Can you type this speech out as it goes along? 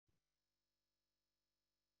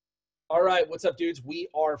All right, what's up, dudes? We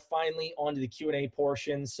are finally on to the Q&A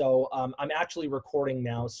portion. So I'm actually recording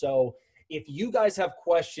now. So if you guys have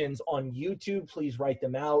questions on YouTube, please write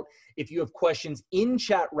them out. If you have questions in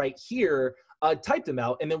chat right here, type them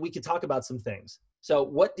out, and then we can talk about some things. So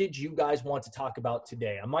what did you guys want to talk about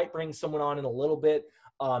today? I might bring someone on in a little bit.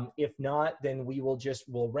 If not, then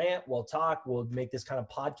we'll rant, we'll talk, we'll make this kind of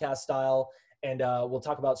podcast style, and we'll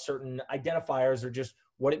talk about certain identifiers or just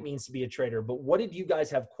what it means to be a trader. But what did you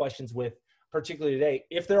guys have questions with particularly today?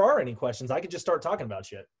 If there are any questions, I could just start talking about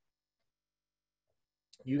shit.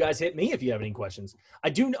 You guys hit me if you have any questions.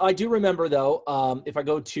 I do remember though, if I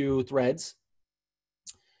go to threads,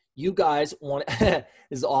 you guys want, this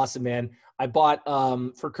is awesome, man. I bought,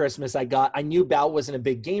 for Christmas, I knew Bao wasn't a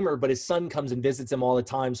big gamer, but his son comes and visits him all the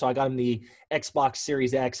time. So I got him the Xbox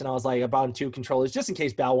Series X, and I was like, I bought him 2 controllers just in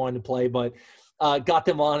case Bao wanted to play, but got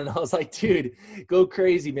them on, and I was like, dude, go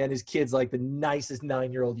crazy, man. His kid's like the nicest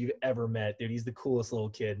 9-year-old you've ever met, dude. He's the coolest little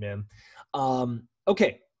kid, man.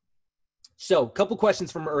 Okay. So a couple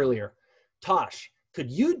questions from earlier. Tosh, could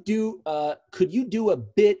you do a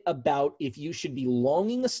bit about if you should be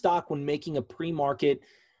longing a stock when making a pre-market,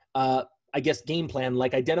 I guess, game plan,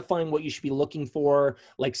 like identifying what you should be looking for,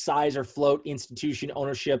 like size or float, institution,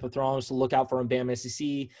 ownership of throngs to look out for on BAM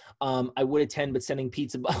SEC. I would attend, but sending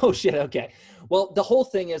pizza. Oh, shit. Okay. Well, the whole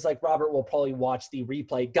thing is like Robert will probably watch the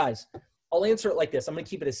replay. Guys, I'll answer it like this. I'm going to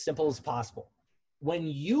keep it as simple as possible. When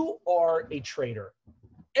you are a trader,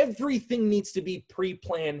 everything needs to be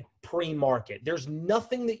pre-planned, pre-market. There's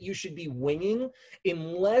nothing that you should be winging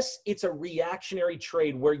unless it's a reactionary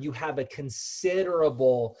trade where you have a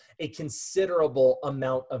considerable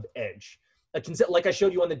amount of edge. Like I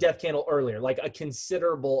showed you on the death candle earlier, like a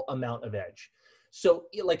considerable amount of edge. So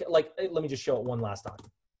like let me just show it one last time.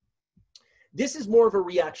 This is more of a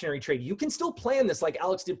reactionary trade. You can still plan this like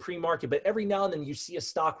Alex did pre-market, but every now and then you see a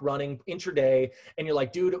stock running intraday and you're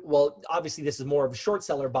like, dude, well, obviously this is more of a short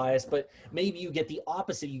seller bias, but maybe you get the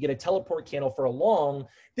opposite. You get a teleport candle for a long.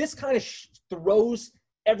 This kind of throws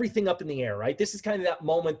everything up in the air, right? This is kind of that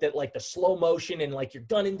moment that like the slow motion and like you're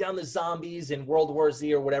gunning down the zombies in World War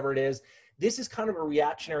Z or whatever it is. This is kind of a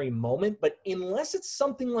reactionary moment, but unless it's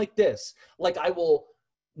something like this, like I will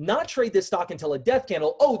not trade this stock until a death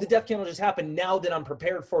candle. Oh, the death candle just happened. Now that I'm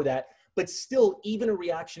prepared for that. But still, even a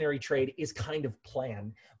reactionary trade is kind of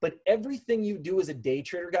planned. But everything you do as a day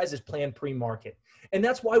trader, guys, is planned pre-market. And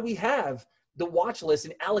that's why we have the watch list.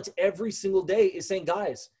 And Alex every single day is saying,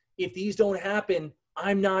 guys, if these don't happen,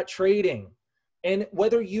 I'm not trading. And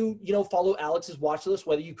whether you follow Alex's watch list,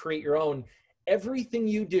 whether you create your own, everything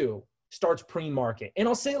you do starts pre-market. And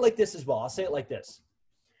I'll say it like this as well. I'll say it like this.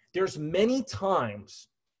 There's many times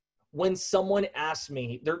when someone asks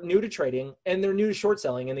me, they're new to trading and they're new to short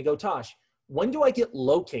selling, and they go, Tosh, when do I get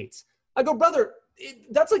locates? I go, brother,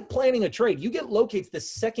 that's like planning a trade. You get locates the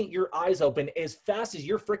second your eyes open, as fast as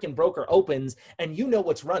your freaking broker opens and you know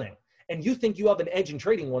what's running. And you think you have an edge in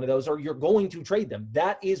trading one of those, or you're going to trade them.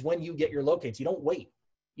 That is when you get your locates. You don't wait.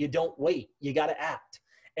 You don't wait. You got to act.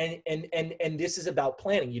 And this is about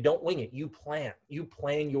planning. You don't wing it. You plan. You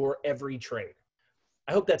plan your every trade.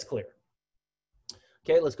 I hope that's clear.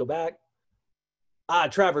 Okay, let's go back.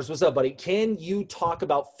 Travers, what's up, buddy? Can you talk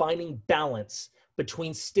about finding balance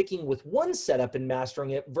between sticking with one setup and mastering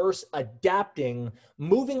it versus adapting,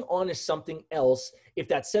 moving on to something else if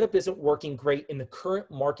that setup isn't working great in the current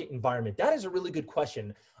market environment? That is a really good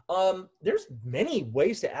question. There's many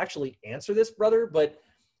ways to actually answer this, brother, but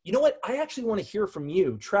you know what? I actually want to hear from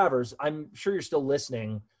you. Travers, I'm sure you're still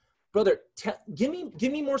listening. Brother, give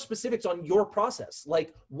me more specifics on your process.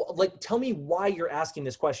 Like tell me why you're asking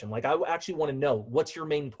this question. Like, I actually want to know what's your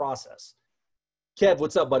main process. Kev,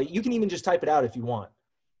 what's up, buddy? You can even just type it out if you want.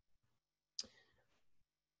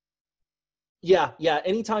 Yeah.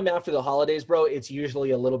 Anytime after the holidays, bro, it's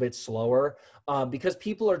usually a little bit slower because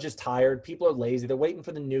people are just tired. People are lazy. They're waiting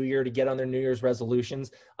for the new year to get on their New Year's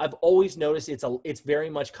resolutions. I've always noticed it's very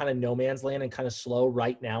much kind of no man's land and kind of slow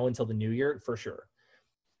right now until the new year for sure.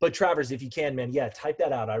 But Travers, if you can, man, yeah, type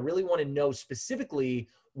that out. I really want to know specifically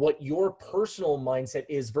what your personal mindset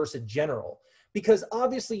is versus general. Because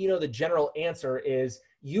obviously, the general answer is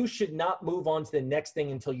you should not move on to the next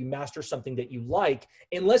thing until you master something that you like.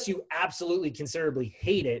 Unless you absolutely considerably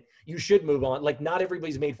hate it, you should move on. Like, not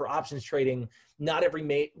everybody's made for options trading. Not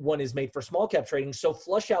every one is made for small cap trading. So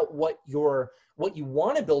flush out what you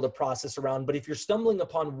want to build a process around. But if you're stumbling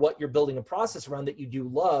upon what you're building a process around that you do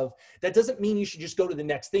love, that doesn't mean you should just go to the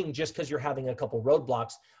next thing just because you're having a couple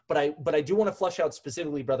roadblocks. But I do want to flush out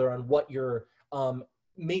specifically, brother, on what you're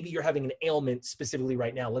maybe you're having an ailment specifically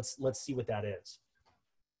right now. Let's see what that is.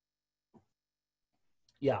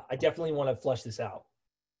 Yeah, I definitely want to flush this out.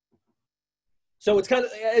 So it's kind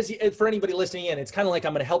of, for anybody listening in, it's kind of like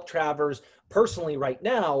I'm going to help Travers personally right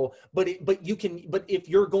now, but if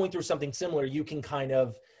you're going through something similar, you can kind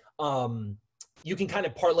of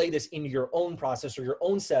parlay this into your own process or your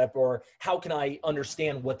own setup, or how can I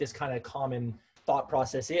understand what this kind of common thought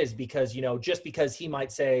process is? Because, just because he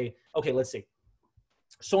might say, okay, let's see.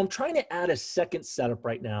 So I'm trying to add a second setup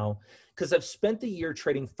right now because I've spent the year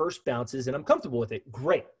trading first bounces and I'm comfortable with it.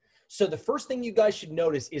 Great. So the first thing you guys should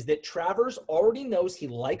notice is that Travers already knows he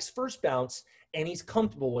likes first bounce and he's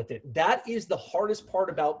comfortable with it. That is the hardest part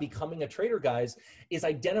about becoming a trader, guys, is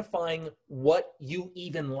identifying what you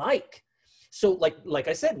even like. So like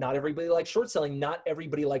I said, not everybody likes short selling. Not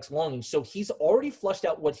everybody likes longing. So he's already flushed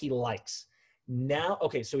out what he likes. Now,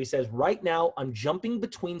 okay, so he says, right now I'm jumping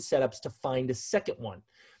between setups to find a second one.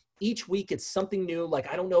 Each week it's something new. Like,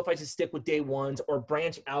 I don't know if I should stick with day ones or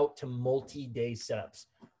branch out to multi-day setups.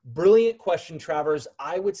 Brilliant question, Travers.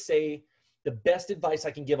 I would say the best advice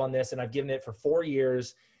I can give on this, and I've given it for 4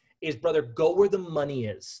 years, is, brother, go where the money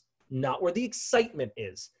is, not where the excitement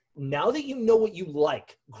is. Now that you know what you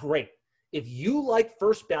like, great. If you like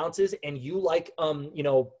first bounces and you like,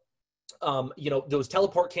 those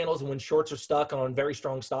teleport candles and when shorts are stuck on very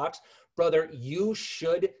strong stocks, brother, you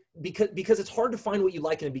should, because it's hard to find what you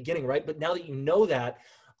like in the beginning, right? But now that you know that,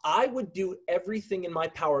 I would do everything in my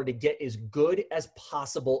power to get as good as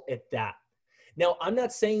possible at that. Now, I'm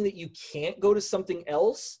not saying that you can't go to something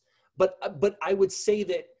else, but I would say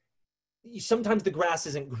that sometimes the grass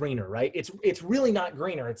isn't greener, right? It's really not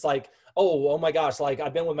greener. It's like, oh my gosh, like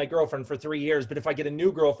I've been with my girlfriend for 3 years, but if I get a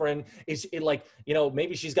new girlfriend,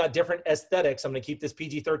 maybe she's got different aesthetics. I'm going to keep this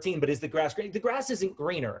PG-13, but is the grass green? The grass isn't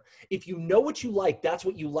greener. If you know what you like, that's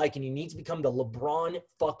what you like, and you need to become the LeBron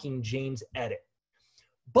fucking James at it.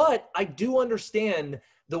 But I do understand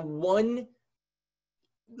let me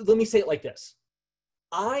say it like this.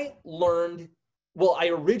 I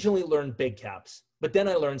originally learned big caps, but then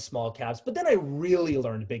I learned small caps, but then I really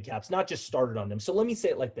learned big caps, not just started on them. So let me say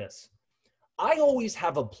it like this. I always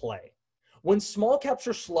have a play. When small caps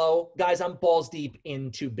are slow, guys, I'm balls deep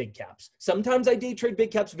into big caps. Sometimes I day trade big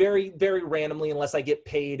caps very, very randomly unless I get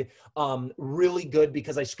paid really good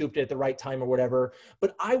because I scooped it at the right time or whatever.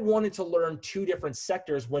 But I wanted to learn 2 different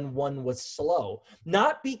sectors when one was slow.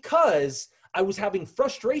 Not because I was having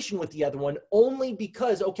frustration with the other one, only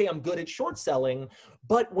because, okay, I'm good at short selling,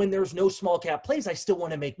 but when there's no small cap plays, I still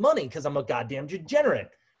want to make money because I'm a goddamn degenerate.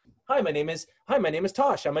 Hi, my name is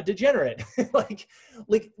Tosh. I'm a degenerate. like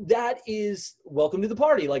that is, welcome to the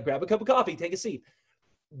party. Like, grab a cup of coffee, take a seat.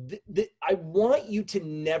 I want you to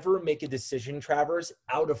never make a decision, Travers,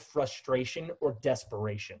 out of frustration or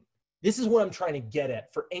desperation. This is what I'm trying to get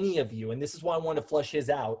at for any of you. And this is why I want to flush his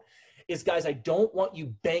out. Is, guys, I don't want you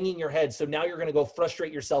banging your head. So now you're going to go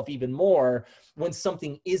frustrate yourself even more when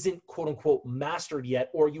something isn't quote unquote mastered yet,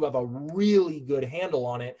 or you have a really good handle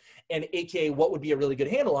on it. And AKA, what would be a really good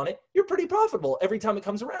handle on it? You're pretty profitable every time it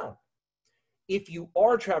comes around. If you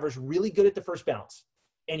are, Travers, really good at the first bounce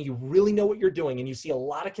and you really know what you're doing and you see a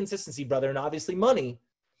lot of consistency, brother, and obviously money,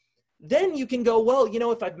 then you can go, well,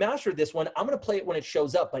 if I've mastered this one, I'm going to play it when it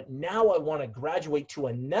shows up. But now I want to graduate to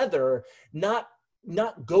another, not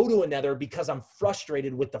go to another because I'm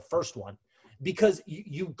frustrated with the first one, because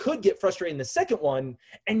you could get frustrated in the second one.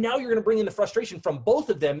 And now you're going to bring in the frustration from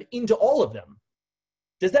both of them into all of them.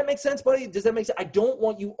 Does that make sense, buddy? Does that make sense? I don't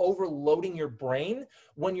want you overloading your brain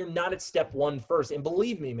when you're not at step 1 first. And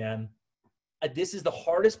believe me, man, this is the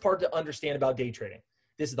hardest part to understand about day trading.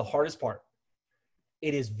 This is the hardest part.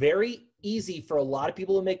 It is very easy for a lot of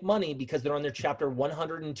people to make money because they're on their chapter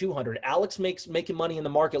 100 and 200. Alex makes making money in the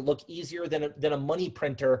market look easier than a money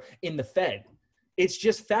printer in the Fed. It's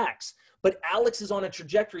just facts. But Alex is on a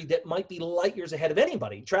trajectory that might be light years ahead of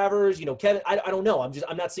anybody. Travers, Kevin, I don't know.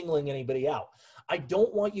 I'm not singling anybody out. I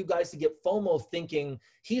don't want you guys to get FOMO thinking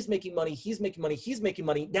he's making money, he's making money, he's making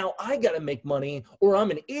money. Now I got to make money, or I'm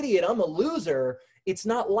an idiot, I'm a loser. It's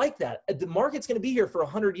not like that. The market's going to be here for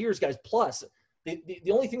 100 years, guys, plus.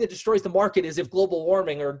 The only thing that destroys the market is if global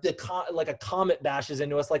warming or like a comet bashes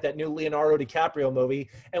into us, like that new Leonardo DiCaprio movie,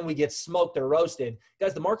 and we get smoked or roasted.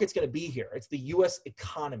 Guys, the market's going to be here. It's the U.S.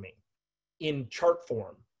 economy in chart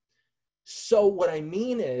form. So what I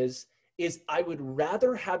mean is I would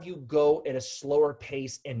rather have you go at a slower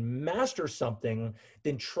pace and master something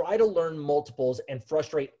than try to learn multiples and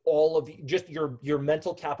frustrate all of you, just your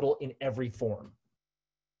mental capital in every form.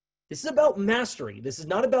 This is about mastery. This is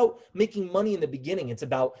not about making money in the beginning. It's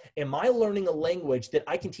about, am I learning a language that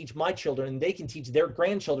I can teach my children and they can teach their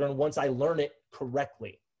grandchildren once I learn it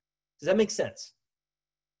correctly? Does that make sense?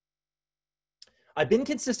 I've been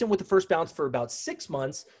consistent with the first bounce for about 6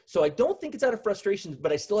 months, so I don't think it's out of frustration,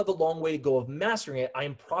 but I still have a long way to go of mastering it. I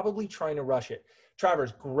am probably trying to rush it.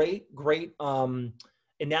 Travers, great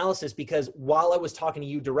analysis, because while I was talking to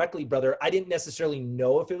you directly, brother, I didn't necessarily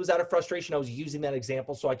know if it was out of frustration. I was using that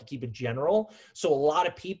example so I could keep it general. So a lot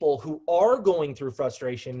of people who are going through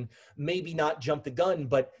frustration, maybe not jump the gun,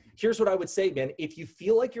 but here's what I would say, man. If you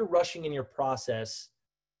feel like you're rushing in your process,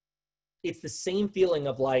 it's the same feeling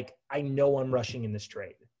of like, I know I'm rushing in this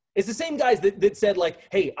trade. It's the same guys that said like,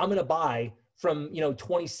 hey, I'm going to buy from,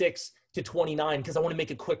 26 to 29 because I want to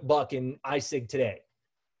make a quick buck in iSig today.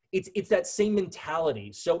 It's that same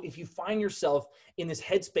mentality. So if you find yourself in this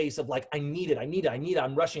headspace of like, I need it,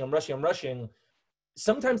 I'm rushing.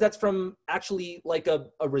 Sometimes that's from actually like a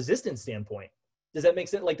resistance standpoint. Does that make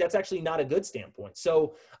sense? Like that's actually not a good standpoint.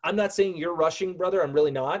 So I'm not saying you're rushing, brother. I'm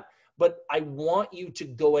really not. But I want you to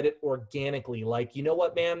go at it organically. Like, you know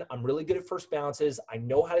what, man? I'm really good at first bounces. I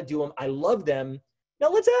know how to do them. I love them. Now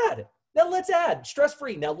let's add.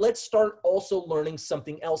 Stress-free. Now let's start also learning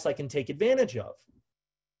something else I can take advantage of.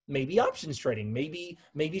 Maybe options trading, maybe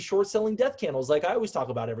short selling death candles, like I always talk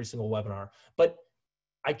about every single webinar. But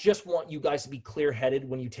I just want you guys to be clear-headed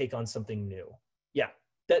when you take on something new. Yeah,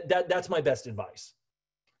 that's my best advice.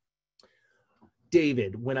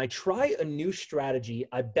 David, when I try a new strategy,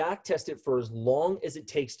 I back test it for as long as it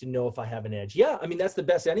takes to know if I have an edge. Yeah, I mean, that's the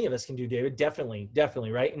best any of us can do, David. Definitely,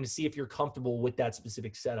 right? And to see if you're comfortable with that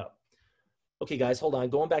specific setup. Okay, guys, hold on.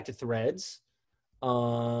 Going back to threads.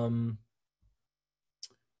 Let's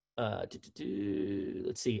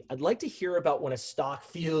see. I'd like to hear about when a stock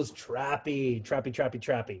feels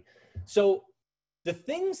trappy. So the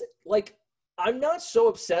things like, I'm not so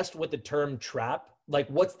obsessed with the term trap. Like,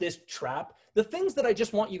 what's this trap? The things that I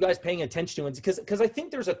just want you guys paying attention to is because I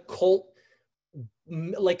think there's a cult,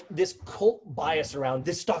 like this cult bias around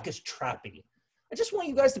this stock is trappy. I just want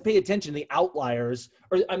you guys to pay attention to the outliers,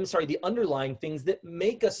 or I'm sorry, the underlying things that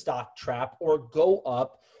make a stock trap or go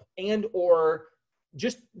up and or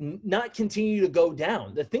just not continue to go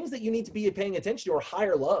down. The things that you need to be paying attention to are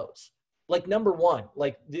higher lows. Like number one,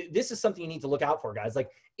 like this is something you need to look out for, guys. Like,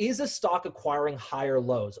 is a stock acquiring higher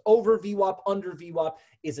lows? Over VWAP, under VWAP,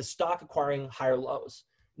 is a stock acquiring higher lows?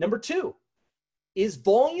 Number two, is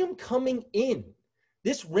volume coming in?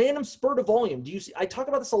 This random spurt of volume, do you see? I talk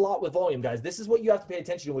about this a lot with volume, guys. This is what you have to pay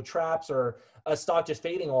attention to with traps or a stock just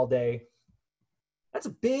fading all day. That's a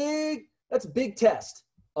big test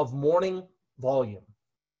of morning volume.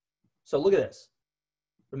 So look at this.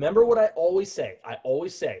 Remember what I always say.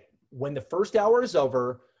 When the first hour is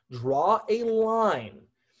over, draw a line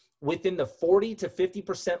within the 40 to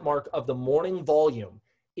 50% mark of the morning volume.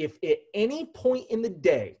 If at any point in the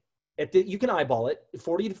day, you can eyeball it,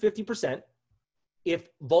 40 to 50%, if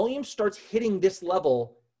volume starts hitting this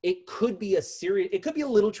level, it could be a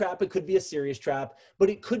little trap, it could be a serious trap,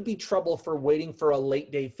 but it could be trouble for waiting for a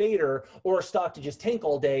late day fader or a stock to just tank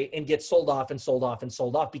all day and get sold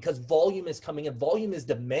off because volume is coming in. Volume is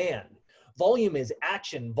demand. Volume is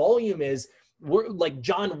action. Volume is, we're like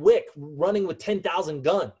John Wick running with 10,000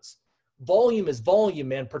 guns. Volume is volume,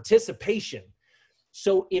 man. Participation.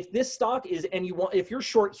 So if this stock is, and if you're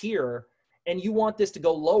short here and you want this to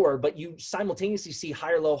go lower, but you simultaneously see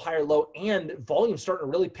higher low, and volume starting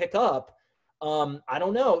to really pick up, I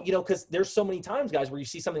don't know, because there's so many times, guys, where you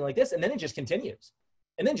see something like this and then it just continues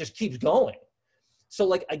and then just keeps going. So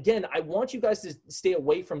like, again, I want you guys to stay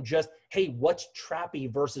away from just, hey, what's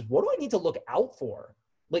trappy versus what do I need to look out for?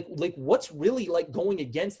 Like what's really like going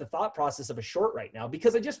against the thought process of a short right now?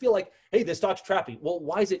 Because I just feel like, hey, this stock's trappy. Well,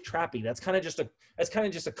 why is it trappy? That's kind of just a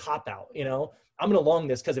cop out, I'm going to long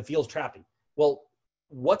this because it feels trappy. Well,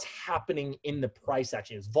 what's happening in the price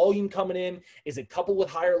action? Is volume coming in? Is it coupled with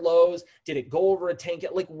higher lows? Did it go over a tank?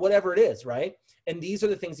 Like whatever it is, right? And these are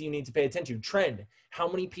the things that you need to pay attention to. Trend, how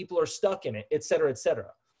many people are stuck in it, et cetera, et cetera.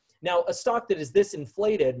 Now, a stock that is this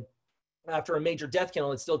inflated after a major death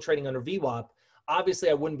candle that's still trading under VWAP, obviously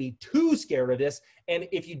I wouldn't be too scared of this. And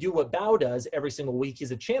if you do what Bao does every single week,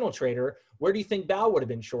 he's a channel trader, where do you think Bao would have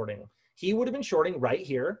been shorting? He would have been shorting right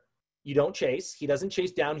here. You don't chase. He doesn't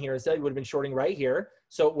chase down here. Instead, he would have been shorting right here.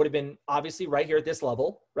 So it would have been obviously right here at this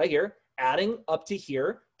level, right here, adding up to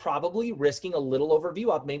here, probably risking a little over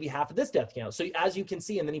VWAP, maybe half of this death candle. So as you can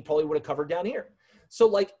see, and then he probably would have covered down here. So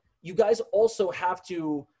like, you guys also have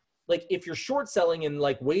to, like, if you're short selling and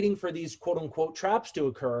like waiting for these quote unquote traps to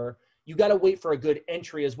occur, you got to wait for a good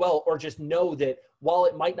entry as well, or just know that while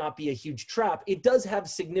it might not be a huge trap, it does have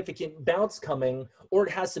significant bounce coming, or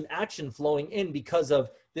it has some action flowing in because of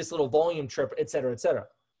this little volume trip, et cetera, et cetera.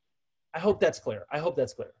 I hope that's clear.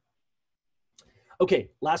 Okay,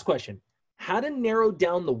 last question. how to narrow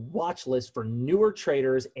down the watch list for newer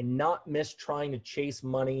traders and not miss trying to chase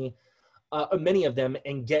money, many of them,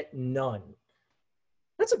 and get none.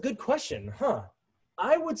 That's a good question, huh?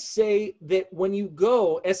 I would say that when you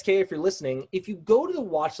go, SK, if you're listening, if you go to the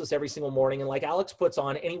watch list every single morning, and like Alex puts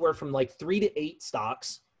on anywhere from like 3 to 8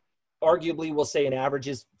 stocks, arguably we'll say an average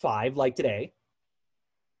is 5 like today,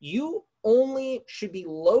 you only should be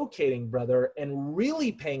locating, brother, and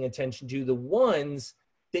really paying attention to the ones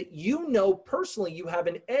that you know personally you have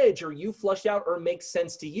an edge or you flushed out or makes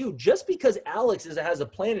sense to you. Just because Alex has a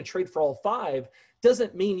plan to trade for all 5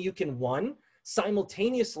 doesn't mean you can, one,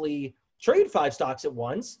 simultaneously trade 5 stocks at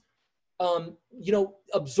once,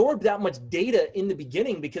 absorb that much data in the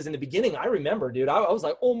beginning, because in the beginning, I remember, dude, I was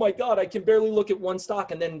like, oh my God, I can barely look at one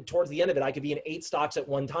stock. And then towards the end of it, I could be in 8 stocks at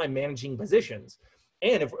one time managing positions.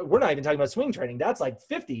 And if we're not even talking about swing trading, that's like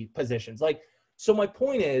 50 positions. Like, so my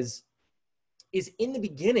point is in the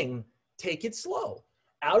beginning, take it slow.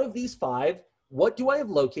 Out of these 5, what do I have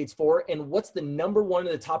locates for? And what's the number 1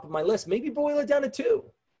 at the top of my list? Maybe boil it down to 2.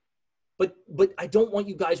 But I don't want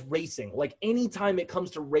you guys racing. Like, anytime it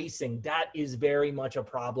comes to racing, that is very much a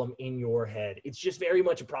problem in your head. It's just very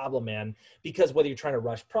much a problem, man. Because whether you're trying to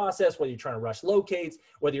rush process, whether you're trying to rush locates,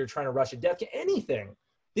 whether you're trying to rush a death, anything,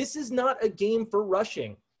 this is not a game for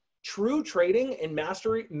rushing. True trading and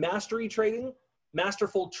mastery trading,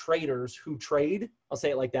 masterful traders who trade, I'll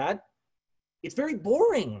say it like that, it's very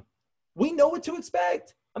boring. We know what to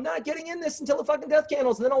expect. I'm not getting in this until the fucking death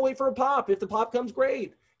candles, and then I'll wait for a pop. If the pop comes,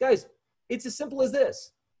 great. Guys, it's as simple as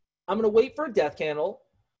this. I'm going to wait for a death candle.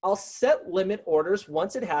 I'll set limit orders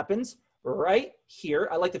once it happens right here.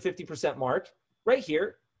 I like the 50% mark. Right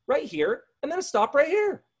here, and then a stop right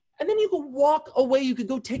here. And then you could walk away. You could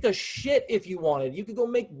go take a shit if you wanted. You could go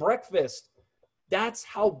make breakfast. That's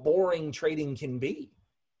how boring trading can be,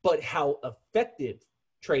 but how effective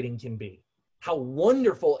trading can be, how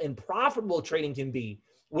wonderful and profitable trading can be.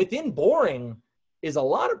 Within boring is a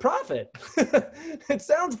lot of profit. It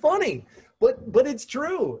sounds funny, but it's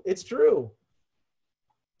true. It's true.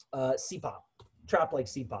 CPOP, trap like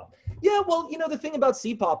CPOP. Yeah, well, the thing about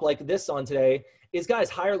CPOP like this on today is, guys,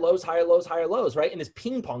 higher lows, higher lows, higher lows, right? And it's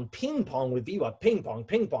ping pong with VWAP,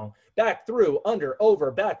 ping pong, back through, under,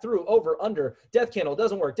 over, back through, over, under. Death candle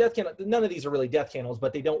doesn't work. Death candle, none of these are really death candles,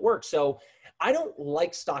 but they don't work. So I don't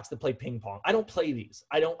like stocks that play ping pong. I don't play these.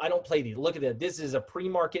 I don't play these. Look at that. This is a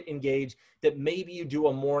pre-market engage that maybe you do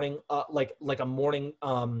a morning, like a morning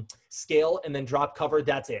scale and then drop cover.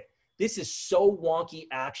 That's it. This is so wonky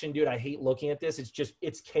action, dude. I hate looking at this.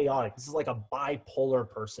 It's chaotic. This is like a bipolar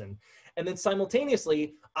person. And then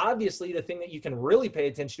simultaneously, obviously, the thing that you can really pay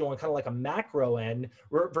attention to on kind of like a macro end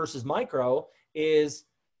versus micro is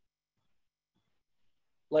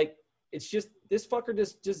like, it's just, this fucker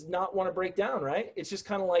just does not want to break down, right? It's just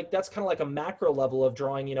kind of like, that's kind of like a macro level of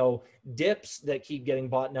drawing, dips that keep getting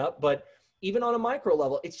bought up. But even on a micro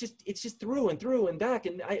level, it's just through and back.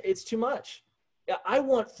 And it's too much. I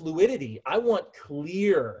want fluidity. I want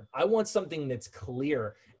clear. I want something that's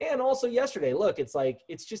clear. And also yesterday, look,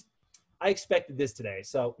 I expected this today.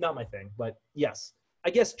 So not my thing, but yes, I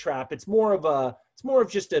guess trap. It's more of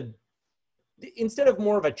just instead of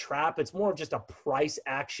more of a trap, it's more of just a price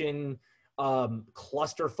action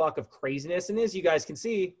clusterfuck of craziness. And as you guys can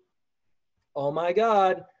see, oh my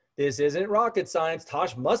God, this isn't rocket science.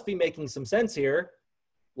 Tosh must be making some sense here.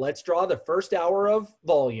 Let's draw the first hour of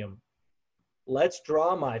volume. Let's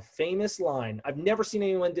draw my famous line. I've never seen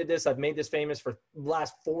anyone did this. I've made this famous for the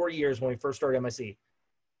last 4 years when we first started MIC.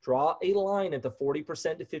 Draw a line at the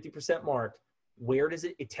 40% to 50% mark. Where does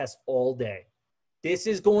it test all day? This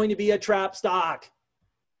is going to be a trap stock.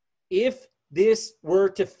 If this were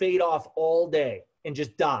to fade off all day and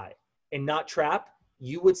just die and not trap,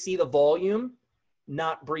 you would see the volume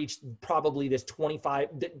not breach probably this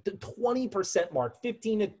 20% mark,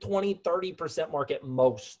 15 to 20, 30% mark at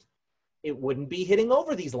most. It wouldn't be hitting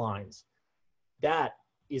over these lines. That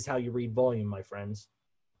is how you read volume, my friends.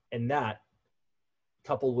 And that,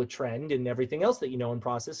 coupled with trend and everything else that you know in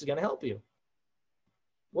process, is going to help you.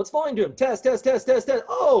 What's volume doing? Test.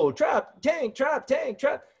 Oh, trap, tank.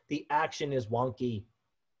 The action is wonky.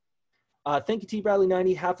 Thank you, T. Bradley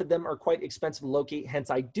 90. Half of them are quite expensive to locate.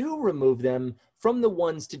 Hence, I do remove them from the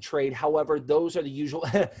ones to trade. However, those are the usual.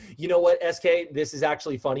 You know what, SK? This is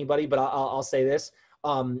actually funny, buddy, but I'll say this.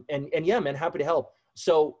 And yeah, man, happy to help.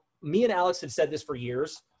 So me and Alex have said this for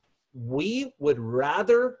years. We would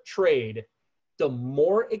rather trade the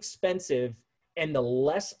more expensive and the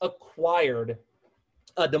less acquired,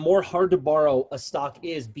 the more hard to borrow a stock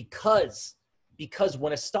is, because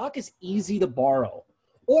when a stock is easy to borrow,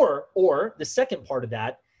 or the second part of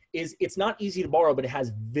that is it's not easy to borrow, but it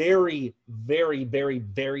has very, very, very,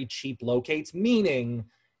 very cheap locates, meaning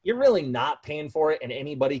you're really not paying for it and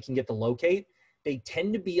anybody can get the locate. They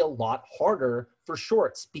tend to be a lot harder for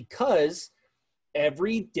shorts because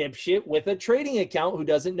every dipshit with a trading account who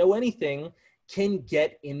doesn't know anything can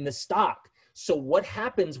get in the stock. So what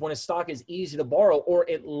happens when a stock is easy to borrow, or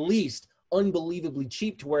at least unbelievably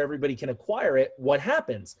cheap to where everybody can acquire it? What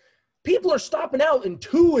happens? People are stopping out in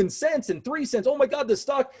 2 cents and 3 cents. Oh my God, the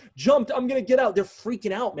stock jumped. I'm going to get out. They're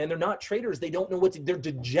freaking out, man. They're not traders. They don't know what to do. They're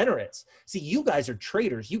degenerates. See, you guys are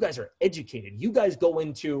traders. You guys are educated. You guys go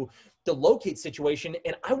into the locate situation,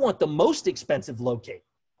 and I want the most expensive locate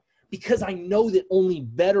because I know that only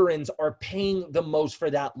veterans are paying the most for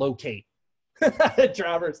that locate.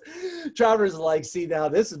 Travers is like, see, now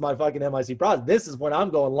this is my fucking MIC process. This is when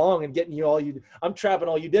I'm going long and getting I'm trapping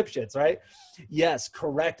all you dipshits, right? Yes,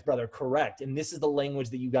 correct, brother, correct. And this is the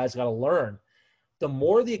language that you guys got to learn. The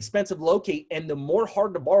more the expensive locate and the more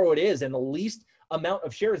hard to borrow it is, and the least amount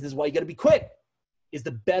of shares, this is why you got to be quick, is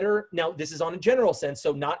the better. Now, this is on a general sense,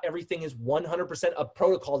 so not everything is 100% a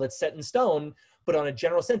protocol that's set in stone, but on a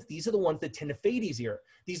general sense, these are the ones that tend to fade easier.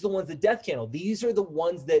 These are the ones that death candle. These are the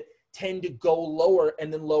ones that tend to go lower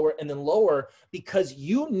and then lower and then lower, because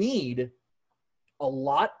you need a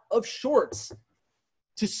lot of shorts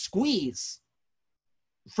to squeeze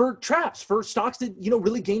for traps, for stocks that,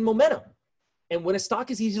 really gain momentum. And when a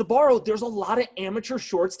stock is easy to borrow, there's a lot of amateur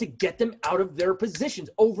shorts to get them out of their positions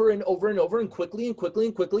over and over and over and quickly and quickly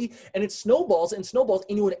and quickly. And it snowballs and snowballs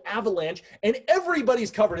into an avalanche, and everybody's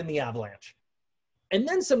covered in the avalanche. And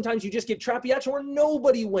then sometimes you just get trappy action where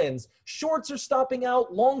nobody wins. Shorts are stopping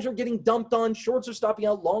out. Longs are getting dumped on. Shorts are stopping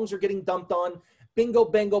out. Longs are getting dumped on. Bingo,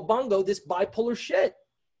 bango, bongo, this bipolar shit.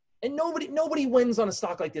 And nobody wins on a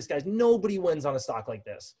stock like this, guys. Nobody wins on a stock like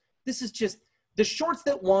this. This is just the shorts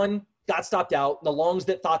that won got stopped out. The longs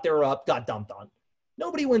that thought they were up got dumped on.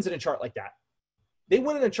 Nobody wins in a chart like that. They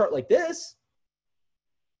win in a chart like this.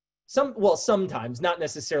 Sometimes, not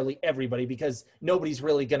necessarily everybody, because nobody's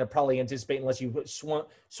really going to probably anticipate unless you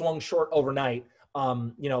swung short overnight,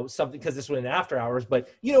 something, because this was in after hours, but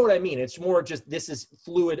you know what I mean? It's more just, this is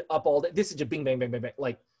fluid up all day. This is just bing, bang, bang, bang, bang.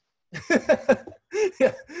 Like,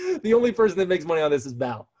 yeah, the only person that makes money on this is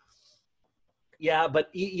Bao. Yeah, but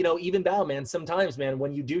even Bao, man, sometimes, man,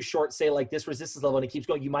 when you do short, say like this resistance level and it keeps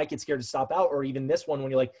going, you might get scared to stop out, or even this one when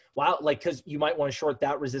you're like, wow, like, because you might want to short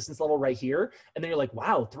that resistance level right here. And then you're like,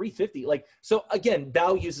 wow, 350. Like, so again,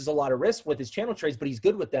 Bao uses a lot of risk with his channel trades, but he's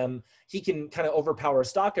good with them. He can kind of overpower a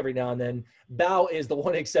stock every now and then. Bao is the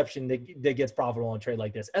one exception that gets profitable on a trade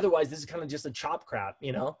like this. Otherwise, this is kind of just a chop crap,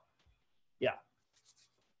 Yeah.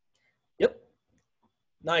 Yep.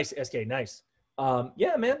 Nice, SK, nice.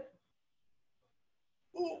 Yeah, man.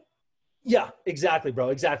 Yeah, exactly, bro.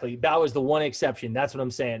 Exactly. Bao is the one exception. That's what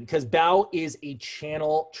I'm saying. Because Bao is a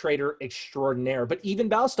channel trader extraordinaire. But even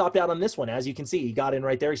Bao stopped out on this one. As you can see, he got in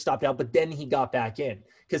right there. He stopped out, but then he got back in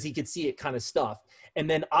because he could see it kind of stuff. And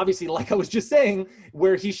then obviously, like I was just saying,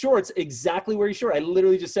 where he shorts, exactly where he short. I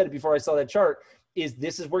literally just said it before I saw that chart, is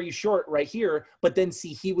this is where you short right here. But then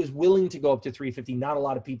see, he was willing to go up to 350. Not a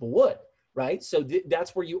lot of people would. Right? So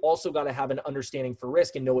that's where you also got to have an understanding for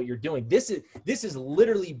risk and know what you're doing. This is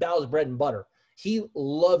literally Bao's bread and butter. He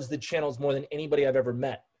loves the channels more than anybody I've ever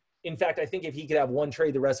met. In fact, I think if he could have one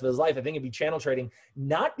trade the rest of his life, I think it'd be channel trading.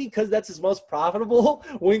 Not because that's his most profitable,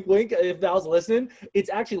 wink, wink, if Val's listening.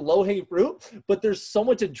 It's actually low-hanging fruit, but there's so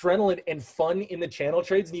much adrenaline and fun in the channel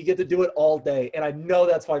trades, and you get to do it all day. And I know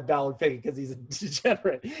that's why Val would pick it, because he's a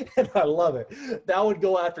degenerate, and I love it. Val would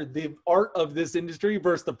go after the art of this industry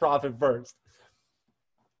versus the profit first.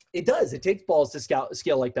 It does. It takes balls to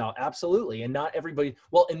scale like Val. Absolutely. And not everybody.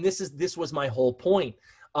 Well, and this was my whole point.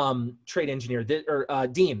 Trade engineer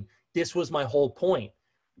Dean, this was my whole point.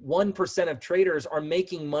 1% of traders are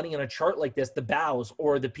making money on a chart like this, the Baos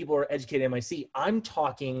or the people who are educated at MIC. I'm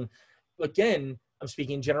talking, again, I'm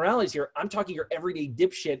speaking generalities here. I'm talking your everyday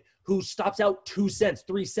dipshit who stops out 2 cents,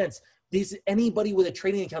 3 cents. Anybody with a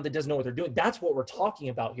trading account that doesn't know what they're doing. That's what we're talking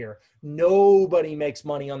about here. Nobody makes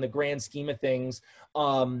money on the grand scheme of things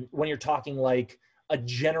when you're talking like a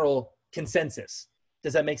general consensus.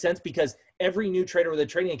 Does that make sense? Because every new trader with a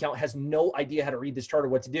trading account has no idea how to read this chart or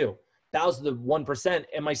what to do. Bao's the 1%,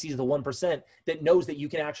 MIC is the 1% that knows that you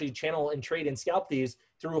can actually channel and trade and scalp these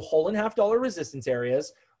through $1.5 resistance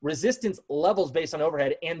areas, resistance levels based on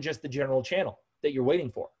overhead, and just the general channel that you're waiting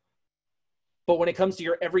for. But when it comes to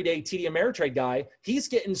your everyday TD Ameritrade guy, he's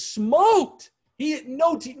getting smoked.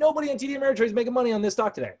 Nobody on TD Ameritrade is making money on this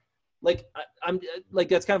stock today. Like, I'm like,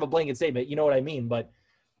 that's kind of a blanket statement. You know what I mean? But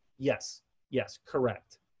yes,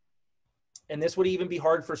 correct. And this would even be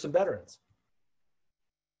hard for some veterans.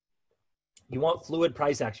 You want fluid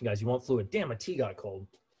price action, guys. You want fluid. Damn, my tea got cold.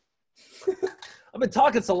 I've been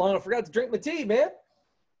talking so long, I forgot to drink my tea, man.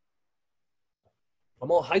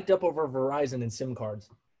 I'm all hyped up over Verizon and SIM cards.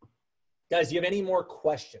 Guys, do you have any more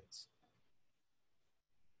questions?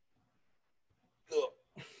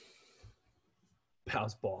 Ugh.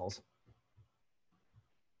 House balls.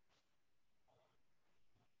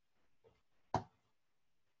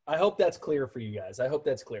 I hope that's clear for you guys. I hope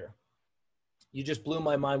that's clear. You just blew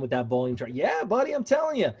my mind with that volume chart. Yeah, buddy, I'm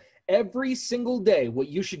telling you. Every single day, what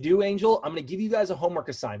you should do, Angel, I'm going to give you guys a homework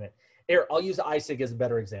assignment. Here, I'll use ISIG as a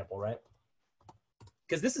better example, right?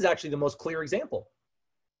 Because this is actually the most clear example.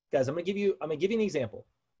 Guys, I'm going to give you an example.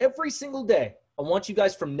 Every single day, I want you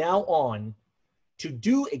guys from now on to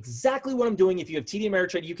do exactly what I'm doing. If you have TD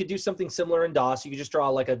Ameritrade, you could do something similar in DOS. You could just draw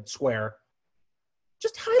like a square.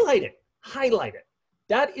 Just highlight it. Highlight it.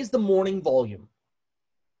 That is the morning volume.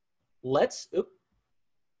 Let's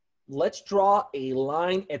draw a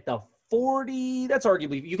line at the 40, that's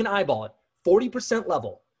arguably, you can eyeball it, 40%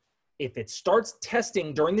 level. If it starts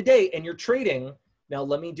testing during the day and you're trading, now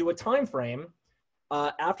let me do a time frame.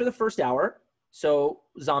 After the first hour, so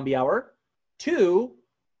zombie hour, 2,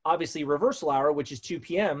 obviously reversal hour, which is 2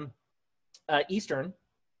 p.m. Eastern,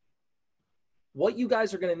 what you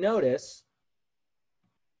guys are going to notice,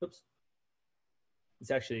 oops, it's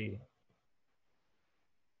actually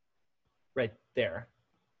right there.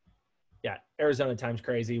 Yeah, Arizona time's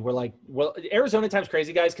crazy. We're like, well, Arizona time's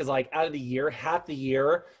crazy, guys, because like out of the year, half the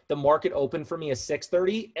year, the market open for me is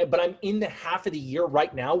 6:30, but I'm in the half of the year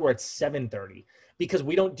right now where it's 7:30 because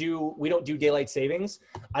we don't do daylight savings.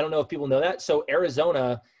 I don't know if people know that. So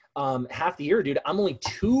Arizona, half the year, dude, I'm only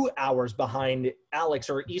 2 hours behind Alex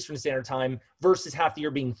or Eastern Standard Time versus half the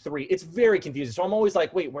year being 3. It's very confusing. So I'm always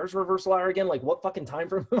like, wait, where's reversal hour again? Like what fucking time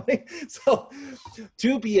frame? So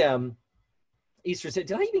 2 p.m. Eastern Standard.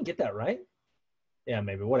 Did I even get that right? Yeah,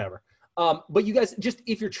 maybe, whatever. But you guys, just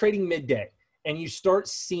if you're trading midday and you start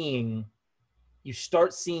seeing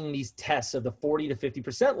these tests of the 40 to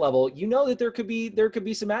 50% level, you know that there could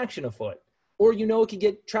be some action afoot. Or you know it could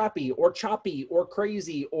get trappy or choppy or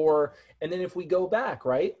crazy, and then if we go back,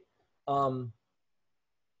 right? What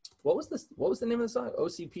was the name of the song?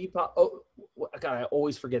 OCP pop. Oh God, I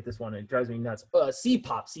always forget this one. It drives me nuts.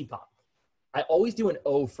 C-pop. I always do an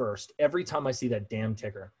O first every time I see that damn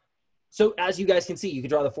ticker. So as you guys can see, you can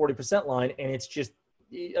draw the 40% line, and it's just,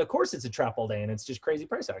 of course, it's a trap all day, and it's just crazy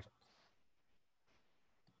price action.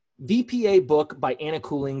 VPA book by Anna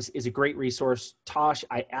Coolings is a great resource. Tosh,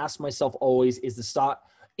 I ask myself always, if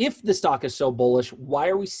the stock is so bullish, why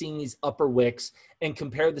are we seeing these upper wicks, and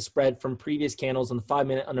compare the spread from previous candles on the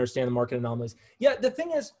 5-minute, understand the market anomalies? Yeah, the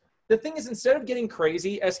thing is, instead of getting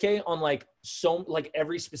crazy, SK, on like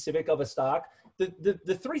every specific of a stock,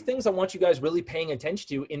 the 3 things I want you guys really paying attention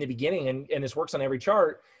to in the beginning, and this works on every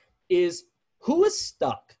chart, is who is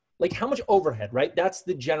stuck? Like how much overhead, right? That's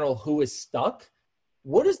the general who is stuck.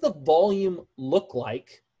 What does the volume look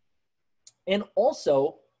like? And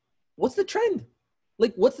also, what's the trend?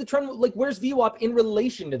 Like, what's the trend? Like, where's VWAP in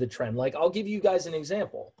relation to the trend? Like, I'll give you guys an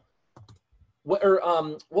example. What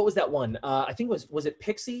was that one? I think was it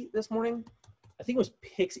Pixie this morning? I think it was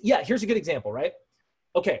Pixie. Yeah, here's a good example, right?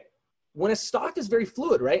 Okay, when a stock is very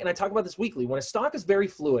fluid, right? And I talk about this weekly. When a stock is very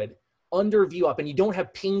fluid under VWAP and you don't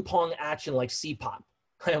have ping pong action like CPOP,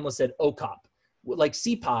 I almost said OCOP, like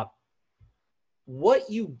CPOP, what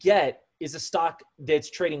you get is a stock that's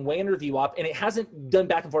trading way under VWAP and it hasn't done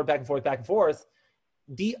back and forth.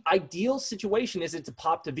 The ideal situation is it to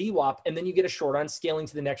pop to VWAP and then you get a short on scaling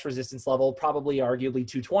to the next resistance level, probably arguably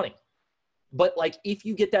 220. But like if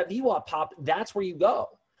you get that VWAP pop, that's where you go.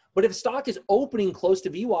 But if stock is opening close to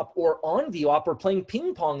VWAP or on VWAP or playing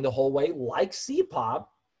ping pong the whole way, like CPOP,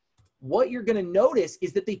 what you're going to notice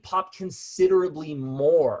is that they pop considerably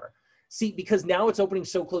more. See, because now it's opening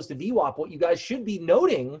so close to VWAP, what you guys should be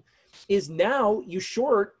noting is now you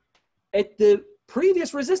short at the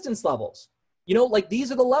previous resistance levels. You know, like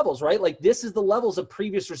these are the levels, right? Like this is the levels of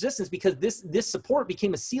previous resistance because this support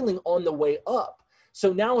became a ceiling on the way up.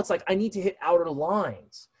 So now it's like I need to hit outer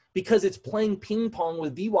lines because it's playing ping pong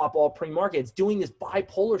with VWAP all pre-market. It's doing this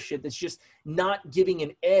bipolar shit that's just not giving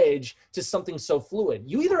an edge to something so fluid.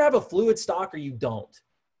 You either have a fluid stock or you don't.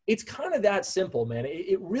 It's kind of that simple, man.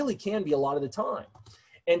 It really can be a lot of the time.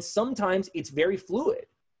 And sometimes it's very fluid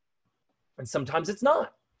and sometimes it's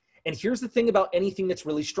not. And here's the thing about anything that's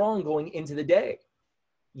really strong going into the day.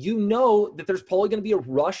 You know that there's probably going to be a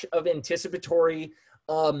rush of anticipatory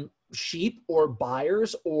sheep or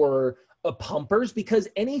buyers or pumpers because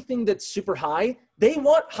anything that's super high, they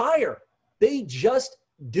want higher. They just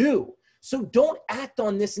do. So don't act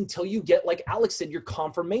on this until you get, like Alex said, your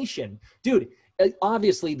confirmation. Dude,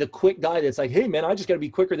 obviously the quick guy that's like, hey man, I just got to be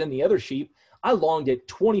quicker than the other sheep. I longed at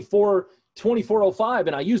 24.05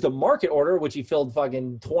 and I used a market order, which he filled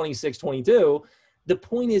fucking 26.22. The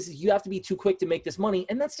point is you have to be too quick to make this money.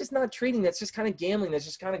 And that's just not trading. That's just kind of gambling. That's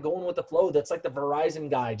just kind of going with the flow. That's like the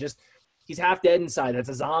Verizon guy. He's half dead inside. That's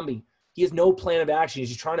a zombie. He has no plan of action. He's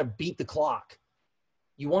just trying to beat the clock.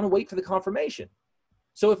 You want to wait for the confirmation.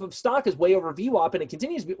 So if a stock is way over VWAP and it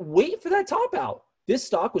continues, wait for that top out. This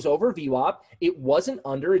stock was over VWAP. It wasn't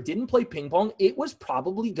under. It didn't play ping pong. It was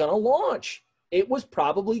probably going to launch. It was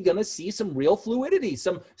probably going to see some real fluidity,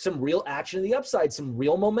 some real action in the upside, some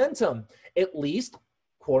real momentum. At least,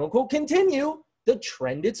 quote unquote, continue the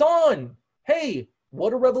trend it's on. Hey,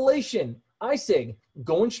 what a revelation. ISIG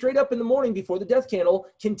going straight up in the morning before the death candle,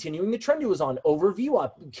 continuing the trend it was on, over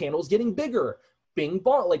VWAP, candles getting bigger, bing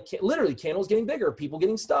bong, like literally candles getting bigger, people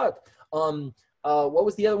getting stuck. What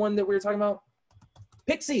was the other one that we were talking about?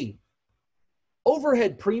 Pixie.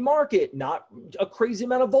 Overhead pre-market, not a crazy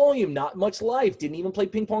amount of volume, not much life, didn't even play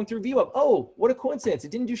ping pong through VWAP. Oh, what a coincidence. It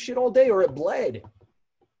didn't do shit all day or it bled.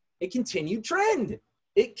 It continued trend.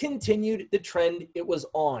 It continued the trend it was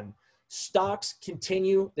on. Stocks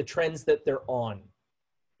continue the trends that they're on.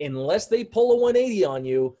 Unless they pull a 180 on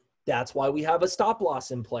you, that's why we have a stop loss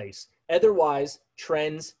in place. Otherwise,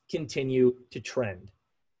 trends continue to trend.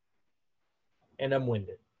 And I'm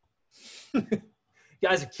winded. You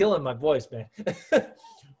guys are killing my voice, man.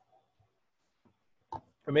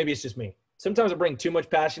 Or maybe it's just me. Sometimes I bring too much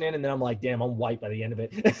passion in and then I'm like, damn, I'm white by the end of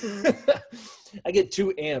it. I get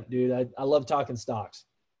too amped, dude. I love talking stocks.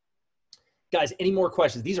 Guys, any more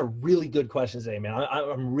questions? These are really good questions today, man.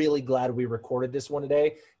 I'm really glad we recorded this one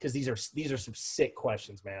today because these are some sick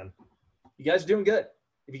questions, man. You guys are doing good.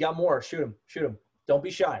 If you got more, shoot them. Shoot them. Don't be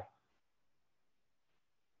shy.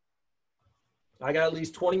 I got at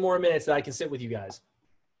least 20 more minutes that I can sit with you guys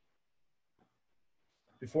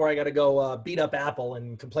before I got to go beat up Apple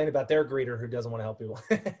and complain about their greeter who doesn't want to help people.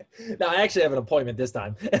 No, I actually have an appointment this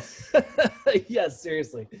time. Yes,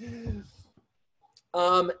 seriously.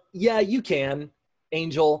 Yeah, you can,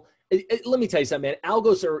 Angel. Let me tell you something, man.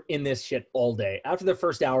 Algos are in this shit all day. After the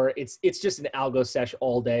first hour, it's just an algo sesh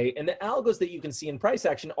all day. And the algos that you can see in price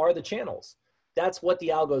action are the channels. That's what the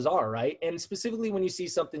algos are, right? And specifically when you see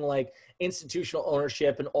something like institutional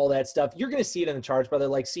ownership and all that stuff, you're going to see it in the charts, brother.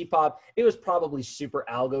 Like CPOP, it was probably super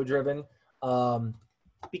algo driven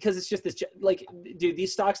because it's just this, like, dude,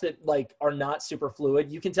 these stocks that like are not super fluid,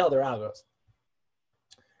 you can tell they're algos.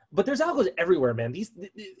 But there's algos everywhere, man.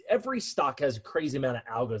 Every stock has a crazy amount of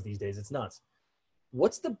algos these days. It's nuts.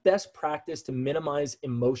 What's the best practice to minimize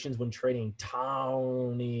emotions when trading?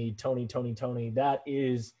 Tony.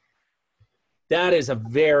 That is a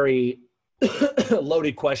very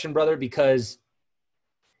loaded question, brother, because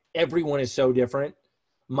everyone is so different.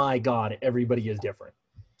 My God, everybody is different.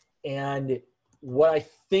 And what I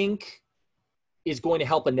think is going to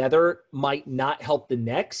help another might not help the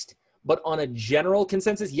next. But on a general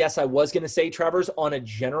consensus, yes, I was going to say, Travers, on a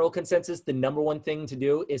general consensus, the number one thing to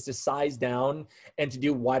do is to size down and to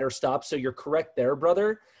do wider stops. So you're correct there,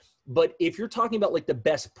 brother. But if you're talking about like the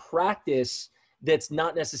best practice that's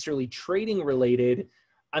not necessarily trading related,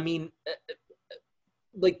 I mean,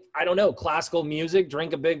 like, I don't know, classical music,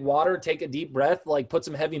 drink a big water, take a deep breath, like put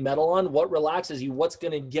some heavy metal on. What relaxes you? What's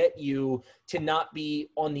going to get you to not be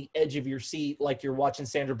on the edge of your seat like you're watching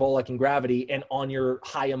Sandra Bullock in Gravity and on your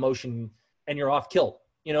high emotion and you're off kilt?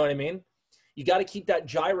 You know what I mean? You got to keep that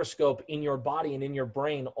gyroscope in your body and in your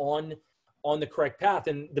brain on the correct path.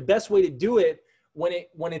 And the best way to do it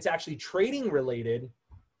when it's actually trading related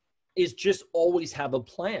is just always have a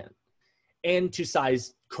plan and to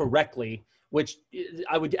size correctly, which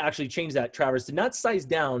I would actually change that, Travers, to not size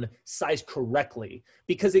down, size correctly,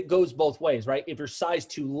 because it goes both ways, right? If you're sized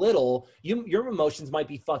too little, your emotions might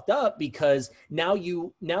be fucked up because now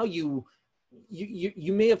you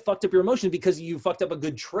may have fucked up your emotions because you fucked up a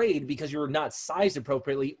good trade because you're not sized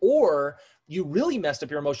appropriately, or you really messed up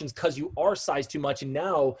your emotions because you are sized too much and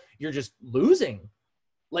now you're just losing.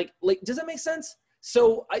 Like, does that make sense?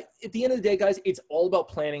 So at the end of the day, guys, it's all about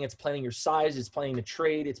planning. It's planning your size. It's planning the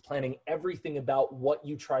trade. It's planning everything about what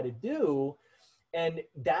you try to do. And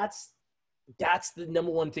that's the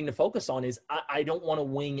number one thing to focus on is I don't want to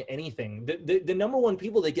wing anything. The number one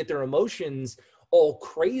people that get their emotions all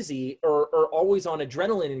crazy or always on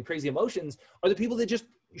adrenaline and crazy emotions are the people that just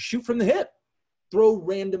shoot from the hip, throw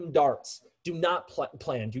random darts, do not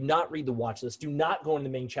plan, do not read the watch list, do not go in the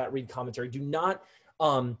main chat, read commentary, do not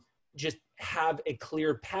just have a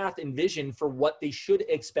clear path and vision for what they should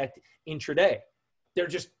expect intraday. They're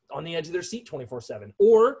just on the edge of their seat 24/7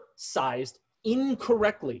 or sized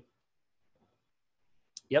incorrectly.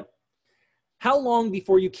 Yep. How long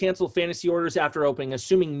before you cancel fantasy orders after opening,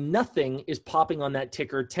 assuming nothing is popping on that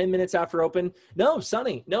ticker? 10 minutes after open? No,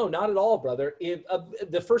 Sonny. No, not at all, brother.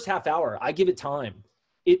 The first half hour, I give it time.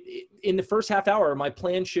 In the first half hour, my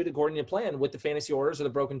plan should, according to plan, with the fantasy orders or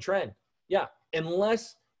the broken trend. Yeah,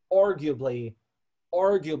 unless arguably,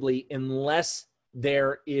 unless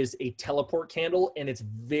there is a teleport candle and it's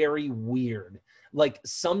very weird. Like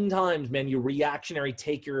sometimes, man, you reactionary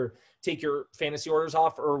take your fantasy orders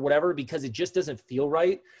off or whatever because it just doesn't feel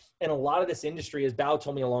right. And a lot of this industry, as Bao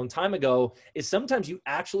told me a long time ago, is sometimes you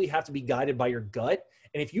actually have to be guided by your gut.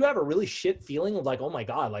 And if you have a really shit feeling of like, oh my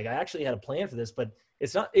God, like I actually had a plan for this, but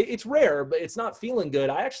it's rare, but it's not feeling good,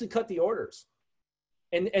 I actually cut the orders.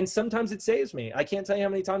 And sometimes it saves me. I can't tell you how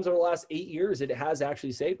many times over the last 8 years it has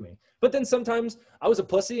actually saved me. But then sometimes I was a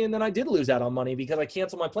pussy and then I did lose out on money because I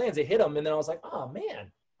canceled my plans. It hit them and then I was like, oh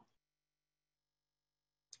man.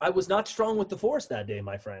 I was not strong with the force that day,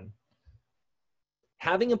 my friend.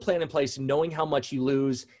 Having a plan in place, knowing how much you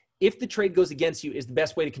lose, if the trade goes against you, is the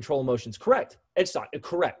best way to control emotions. Correct. It's not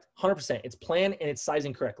correct. 100%. It's planned and it's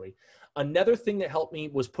sizing correctly. Another thing that helped me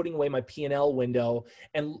was putting away my P&L window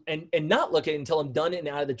and not look at it until I'm done and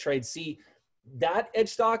out of the trade. See, that edge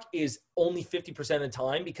stock is only 50% of the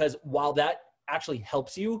time, because while that actually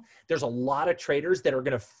helps you, there's a lot of traders that are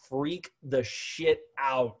going to freak the shit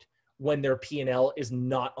out when their P&L is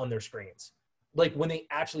not on their screens. Like when they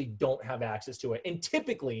actually don't have access to it. And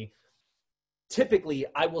typically,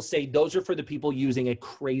 I will say those are for the people using a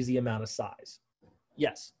crazy amount of size.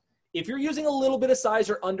 Yes. If you're using a little bit of size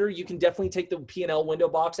or under, you can definitely take the P&L window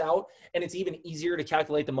box out, and it's even easier to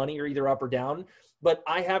calculate the money. You're either up or down. But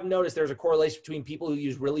I have noticed there's a correlation between people who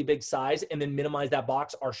use really big size and then minimize that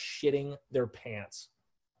box are shitting their pants.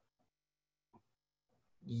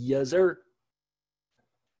 Yes, sir.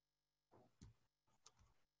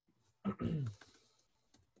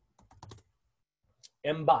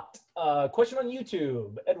 MBot. Question on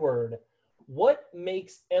YouTube. Edward, what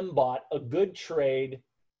makes MBot a good trade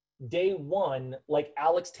day one, like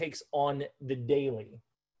Alex takes on the daily?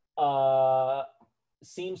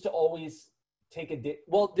 Seems to always take a day.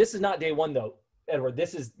 Well, this is not day one though, Edward.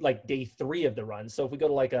 This is like day 3 of the run. So if we go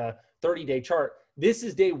to like a 30-day chart, this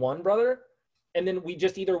is day 1, brother. And then we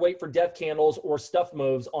just either wait for death candles or stuff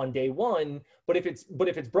moves on day 1. But if it's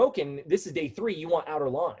broken, this is day 3. You want outer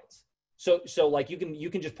lines. So like you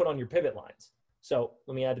can just put on your pivot lines. So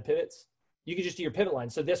let me add the pivots. You can just do your pivot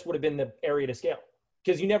lines. So this would have been the area to scale,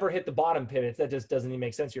 because you never hit the bottom pivots. That just doesn't even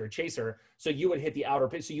make sense. You're a chaser. So you would hit the outer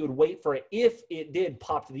pivot. So you would wait for it if it did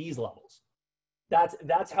pop to these levels.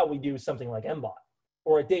 That's how we do something like MBot,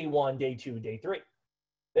 or a day 1, day 2, day 3.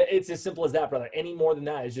 It's as simple as that, brother. Any more than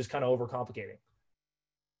that is just kind of overcomplicating.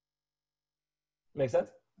 Make sense?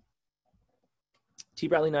 T.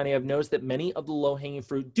 Bradley 90, I've noticed that many of the low-hanging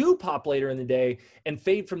fruit do pop later in the day and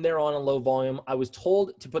fade from there on low volume. I was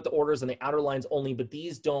told to put the orders on the outer lines only, but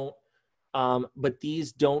these don't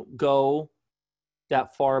go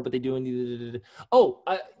that far, but they do.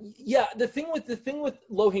 Yeah. The thing with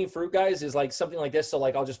low-hanging fruit, guys, is like something like this. So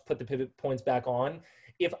like, I'll just put the pivot points back on.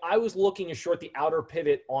 If I was looking to short the outer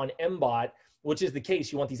pivot on MBot, which is the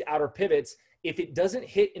case, you want these outer pivots. If it doesn't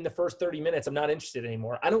hit in the first 30 minutes, I'm not interested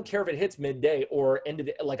anymore. I don't care if it hits midday or end of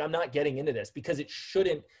the, like, I'm not getting into this, because it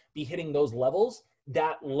shouldn't be hitting those levels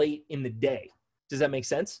that late in the day. Does that make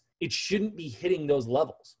sense? It shouldn't be hitting those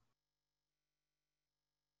levels.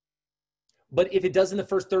 But if it does in the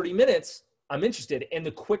first 30 minutes, I'm interested. And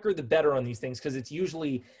the quicker, the better on these things, because it's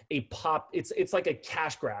usually a pop. It's like a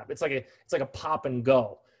cash grab. It's like a pop and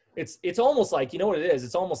go. It's almost like, you know what it is?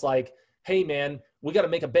 It's almost like, hey man, we got to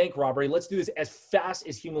make a bank robbery. Let's do this as fast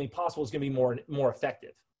as humanly possible. It's going to be more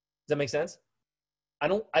effective. Does that make sense? I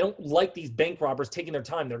don't like these bank robbers taking their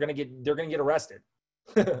time. They're going to get arrested.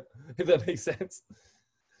 If that makes sense.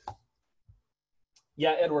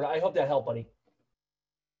 Yeah, Edward, I hope that helped, buddy.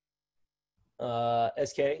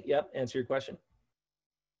 SK, yep, answer your question.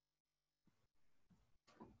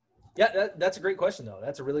 Yeah, that's a great question, though.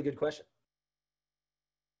 That's a really good question.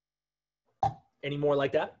 Any more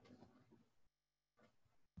like that?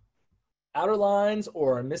 Outer lines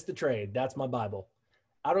or miss the trade. That's my Bible.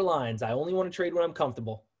 Outer lines. I only want to trade when I'm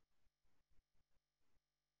comfortable.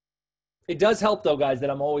 It does help, though, guys,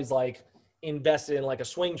 that I'm always like invested in like a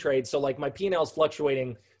swing trade. So like my P&L is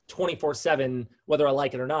fluctuating 24/7, whether I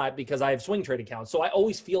like it or not, because I have swing trade accounts. So I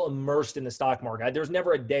always feel immersed in the stock market. There's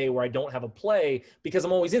never a day where I don't have a play, because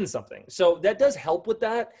I'm always in something. So that does help with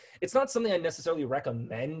that. It's not something I necessarily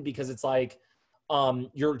recommend, because it's like,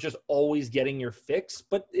 you're just always getting your fix,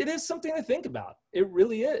 but it is something to think about. It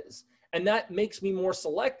really is. And that makes me more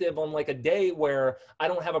selective on like a day where I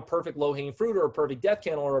don't have a perfect low hanging fruit or a perfect death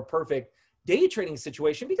candle or a perfect day trading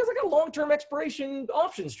situation, because I got long-term expiration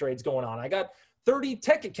options trades going on. I got 30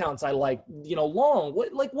 tech accounts I like, long,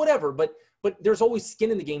 whatever. But there's always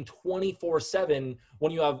skin in the game 24/7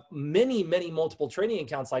 when you have many, many multiple trading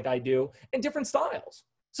accounts like I do and different styles.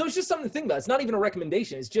 So it's just something to think about. It's not even a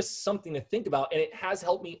recommendation. It's just something to think about. And it has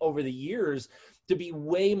helped me over the years to be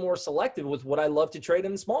way more selective with what I love to trade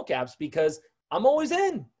in the small caps, because I'm always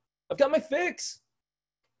in. I've got my fix.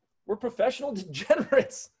 We're professional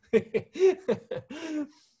degenerates.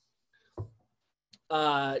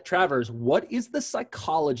 Travers, what is the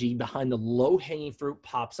psychology behind the low-hanging fruit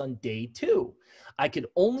pops on day 2? I could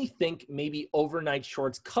only think maybe overnight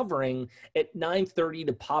shorts covering at 9:30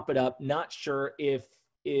 to pop it up. Not sure if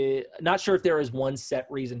there is one set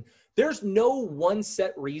reason. There's no one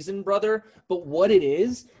set reason, brother. But what it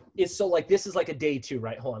is so like this is like a day 2,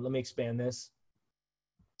 right? Hold on, let me expand this.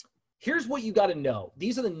 Here's what you got to know.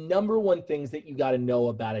 These are the number one things that you got to know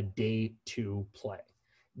about a day 2 play.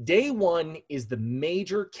 Day 1 is the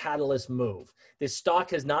major catalyst move. This stock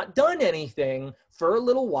has not done anything for a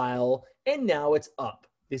little while, and now it's up.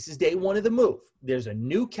 This is day 1 of the move. There's a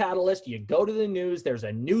new catalyst. You go to the news. There's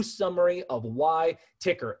a new summary of why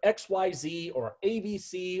ticker XYZ or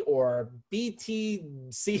ABC or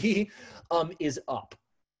BTC is up.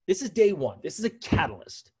 This is day 1. This is a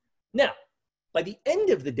catalyst. Now, by the end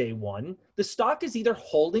of the day 1, the stock is either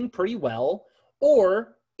holding pretty well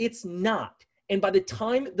or it's not. And by the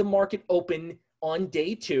time the market opened on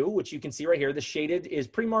day 2, which you can see right here, the shaded is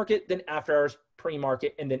pre-market, then after hours,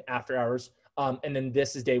 pre-market, and then after hours. And then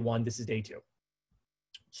this is day 1, this is day 2.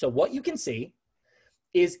 So what you can see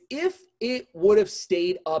is if it would have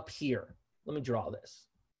stayed up here, let me draw this.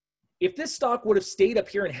 If this stock would have stayed up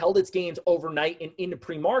here and held its gains overnight and into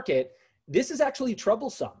pre-market, this is actually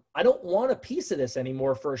troublesome. I don't want a piece of this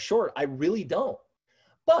anymore for a short. I really don't.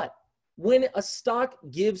 But when a stock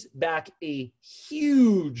gives back a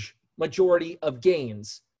huge majority of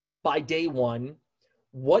gains by day 1,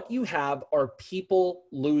 what you have are people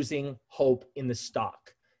losing hope in the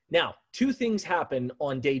stock. Now, 2 things happen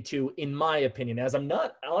on day 2, in my opinion, as I'm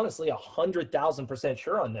not honestly 100,000%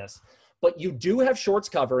 sure on this, but you do have shorts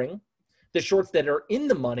covering, the shorts that are in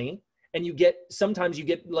the money, and sometimes you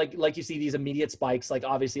get like you see these immediate spikes, like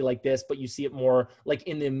obviously like this, but you see it more like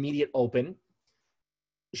in the immediate open.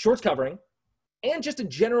 Shorts covering, and just a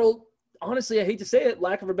general, honestly, I hate to say it,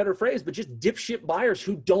 lack of a better phrase, but just dipshit buyers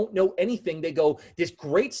who don't know anything. They go, this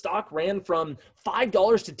great stock ran from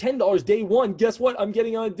 $5 to $10 day 1. Guess what? I'm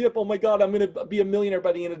getting on a dip. Oh my God, I'm going to be a millionaire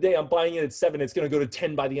by the end of the day. I'm buying it at 7. It's going to go to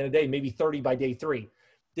 10 by the end of the day, maybe 30 by day 3.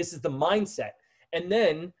 This is the mindset. And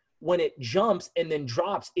then when it jumps and then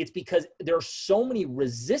drops, it's because there are so many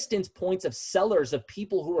resistance points of sellers, of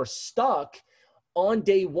people who are stuck on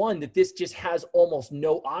day 1, that this just has almost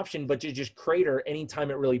no option but to just crater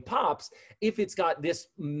anytime it really pops, if it's got this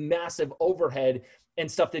massive overhead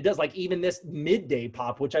and stuff that does, like even this midday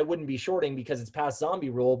pop, which I wouldn't be shorting because it's past zombie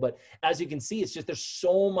rule. But as you can see, it's just, there's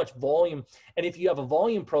so much volume. And if you have a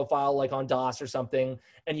volume profile like on DOS or something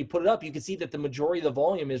and you put it up, you can see that the majority of the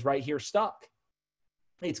volume is right here stuck.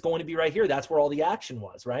 It's going to be right here. That's where all the action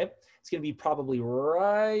was, right? It's going to be probably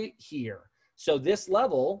right here. So this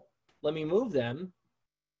level, let me move them.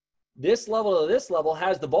 This level to this level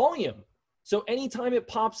has the volume. So anytime it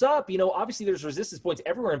pops up, obviously there's resistance points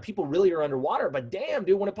everywhere and people really are underwater, but damn,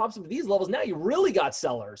 dude, when it pops up to these levels, now you really got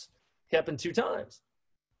sellers. Happened 2 times.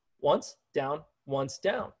 Once down, once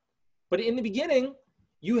down. But in the beginning,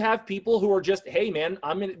 you have people who are just, hey man,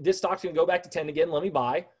 this stock's gonna go back to 10 again, let me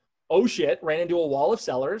buy. Oh shit, ran into a wall of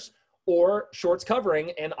sellers, or shorts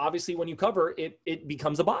covering. And obviously when you cover, it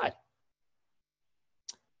becomes a buy.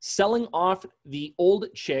 Selling off the old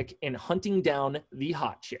chick and hunting down the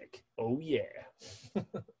hot chick. Oh, yeah.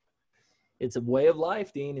 It's a way of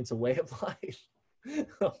life, Dean. It's a way of life.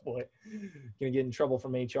 Oh, boy. Gonna get in trouble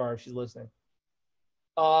from HR if she's listening.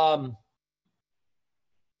 Yo,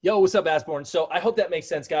 what's up, Asborn? So I hope that makes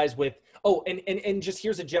sense, guys, and just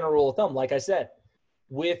here's a general rule of thumb. Like I said,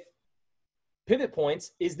 with pivot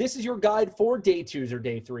points, this is your guide for day 2s or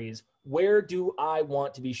day 3s. Where do I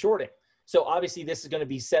want to be shorting? So obviously this is going to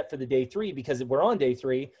be set for the day 3 because we're on day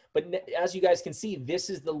 3. But as you guys can see, this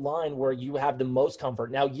is the line where you have the most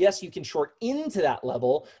comfort. Now, yes, you can short into that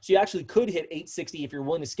level. So you actually could hit 860 if you're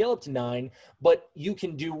willing to scale up to 9. But you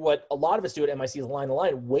can do what a lot of us do at MIC is line to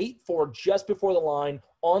line. Wait for just before the line,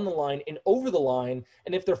 on the line, and over the line.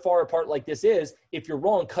 And if they're far apart like this is, if you're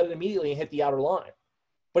wrong, cut it immediately and hit the outer line.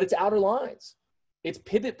 But it's outer lines. It's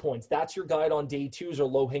pivot points. That's your guide on day twos or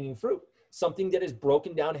low-hanging fruit. Something that is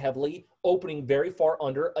broken down heavily, opening very far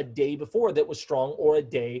under a day before that was strong, or a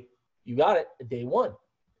day, you got it, a day one,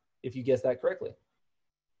 if you guessed that correctly.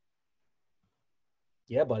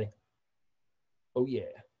 Yeah, buddy. Oh, yeah.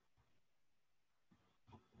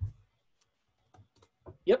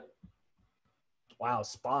 Yep. Wow,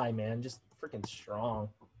 SPY, man, just freaking strong.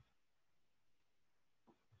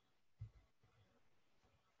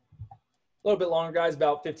 A little bit longer, guys,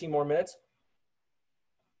 about 15 more minutes.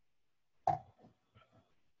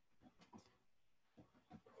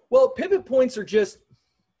 Well, pivot points are just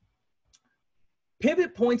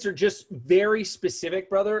very specific,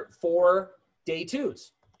 brother, for day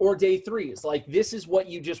twos or day threes. Like, this is what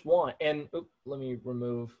you just want. And let me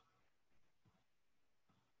remove.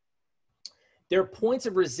 There are points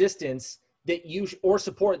of resistance that or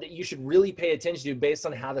support that you should really pay attention to based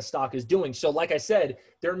on how the stock is doing. So like I said,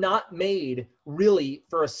 they're not made really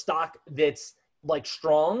for a stock that's like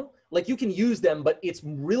strong. Like, you can use them, but it's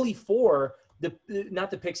really for not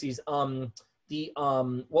the Pixies. What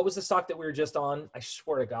was the stock that we were just on? I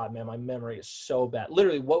swear to God, man, my memory is so bad.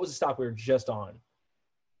 Literally, what was the stock we were just on?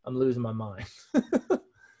 I'm losing my mind.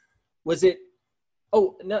 Was it?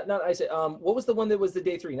 Oh, not I said. What was the one that was the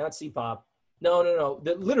day three? Not CPOP. No.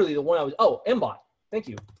 Literally the one I was. Oh, MBOT. Thank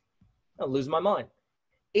you. I'm losing my mind.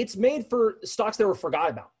 It's made for stocks that were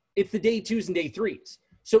forgot about. It's the day twos and day threes.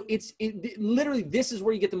 So literally, this is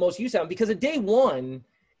where you get the most use out of it, because a day one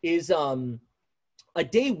is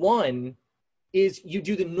you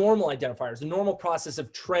do the normal identifiers, the normal process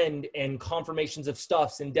of trend and confirmations of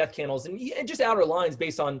stuffs and death candles and just outer lines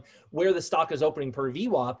based on where the stock is opening per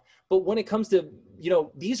VWAP. But when it comes to,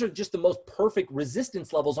 these are just the most perfect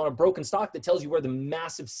resistance levels on a broken stock that tells you where the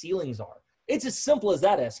massive ceilings are. It's as simple as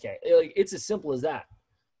that, SK. Like, it's as simple as that.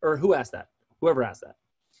 Or who asked that? Whoever asked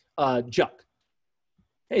that. Juck.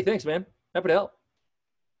 Hey, thanks, man. Happy to help.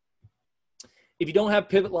 If you don't have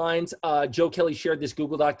pivot lines, Joe Kelly shared this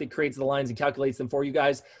Google Doc that creates the lines and calculates them for you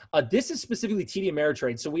guys. This is specifically TD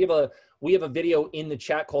Ameritrade. So we have a video in the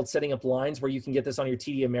chat called Setting Up Lines where you can get this on your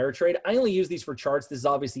TD Ameritrade. I only use these for charts. This is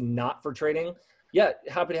obviously not for trading. Yeah,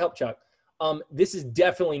 happy to help, Chuck. This is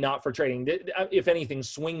definitely not for trading. If anything,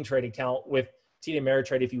 swing trade account with TD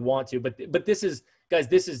Ameritrade if you want to. But this is, guys,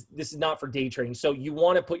 this is not for day trading. So you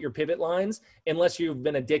want to put your pivot lines, unless you've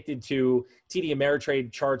been addicted to TD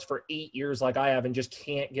Ameritrade charts for 8 years like I have and just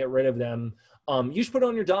can't get rid of them. You should put it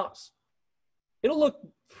on your DOS. It'll look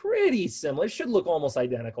pretty similar. It should look almost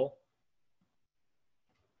identical.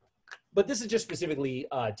 But this is just specifically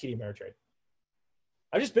TD Ameritrade.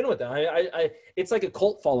 I've just been with them. It's like a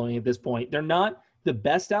cult following at this point. They're not the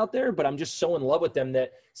best out there, but I'm just so in love with them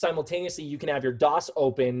that simultaneously you can have your DOS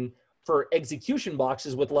open for execution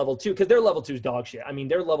boxes with level 2, because their level 2 is dog shit. I mean,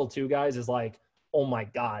 their level 2, guys, is like, oh my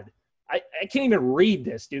God. I can't even read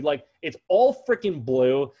this, dude. Like, it's all freaking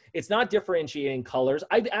blue. It's not differentiating colors.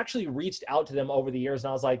 I've actually reached out to them over the years, and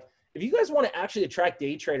I was like, if you guys want to actually attract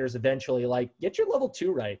day traders eventually, like, get your level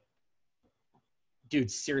 2 right.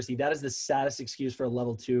 Dude, seriously, that is the saddest excuse for a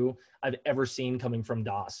level 2 I've ever seen coming from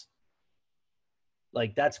DOS.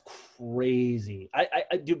 Like, that's crazy.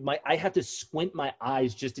 I have to squint my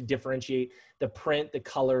eyes just to differentiate the print, the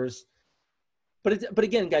colors. But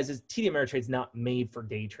again, guys, TD Ameritrade's not made for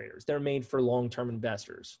day traders. They're made for long-term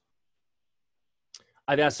investors.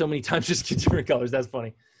 I've asked so many times just to get different colors. That's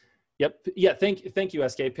funny. Yep. Yeah. Thank you,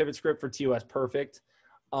 SK. Pivot script for TOS. Perfect.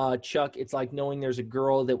 Chuck, it's like knowing there's a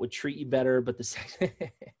girl that would treat you better, but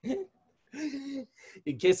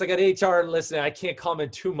in case I got HR listening, I can't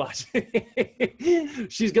comment too much.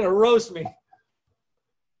 She's going to roast me.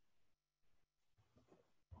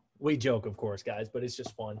 We joke, of course, guys, but it's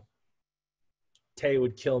just fun. Tay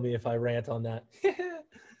would kill me if I rant on that.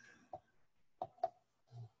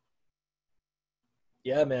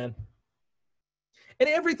 Yeah, man. And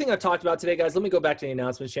everything I've talked about today, guys, let me go back to the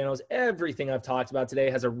announcements channels. Everything I've talked about today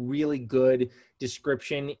has a really good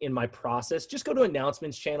description in my process. Just go to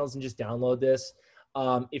announcements channels and just download this.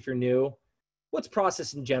 If you're new, what's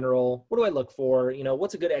process in general? What do I look for?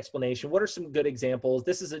 What's a good explanation? What are some good examples?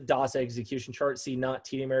 This is a DOS execution chart. See, not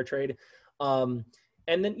TD Ameritrade.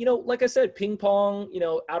 And then, like I said, ping pong,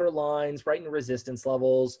 outer lines, right in resistance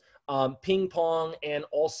levels, ping pong, and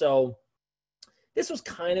also this was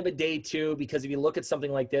kind of a day 2, because if you look at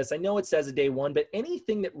something like this, I know it says a day 1, but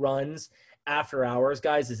anything that runs after hours,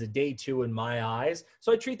 guys, is a day 2 in my eyes.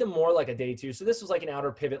 So I treat them more like a day 2. So this was like an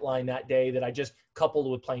outer pivot line that day that I just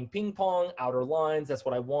coupled with playing ping pong, outer lines. That's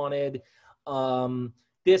what I wanted.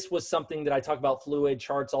 This was something that I talk about fluid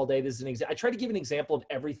charts all day. This is an example. I try to give an example of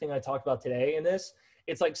everything I talked about today in this.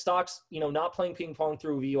 it's like stocks, you know, not playing ping pong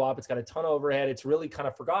through VWAP. It's got a ton of overhead. It's really kind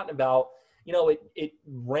of forgotten about. You know, it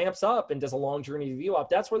ramps up and does a long journey to VWAP.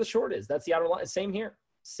 That's where the short is. That's the outer line. Same here.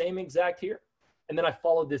 Same exact here. And then I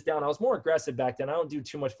followed this down. I was more aggressive back then. I don't do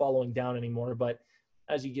too much following down anymore. But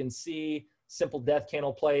as you can see, simple death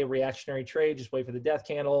candle play, reactionary trade. Just wait for the death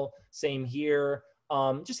candle. Same here.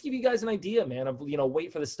 Just to give you guys an idea, man, of, you know,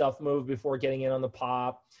 wait for the stuff move before getting in on the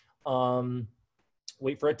pop.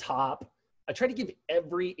 Wait for a top. I try to give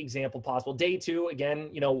every example possible. Day two, again,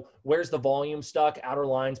 you know, where's the volume stuck? Outer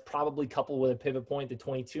lines, probably coupled with a pivot point, the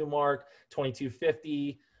 22 mark,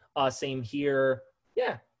 2250. Same here.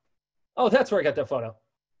 Yeah. Oh, that's where I got that photo.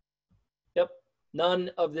 Yep. None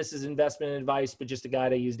of this is investment advice, but just a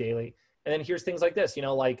guide I use daily. And then here's things like this, you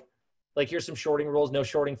know, like here's some shorting rules. No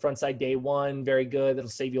shorting front side day one. Very good. That'll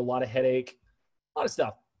save you a lot of headache. A lot of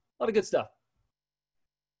stuff. A lot of good stuff.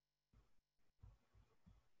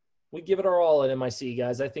 We give it our all at MIC,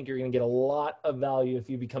 guys. I think you're going to get a lot of value if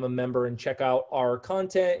you become a member and check out our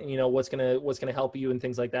content and, you know, what's going to help you and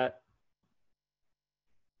things like that.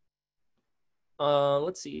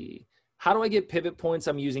 Let's see. How do I get pivot points?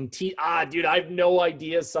 I'm using T. Dude, I have no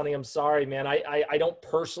idea, Sonny. I'm sorry, man. I don't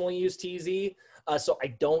personally use TZ, so I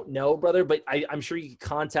don't know, brother. But I'm sure you can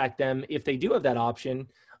contact them if they do have that option.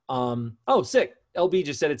 Oh, sick. LB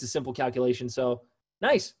just said it's a simple calculation. So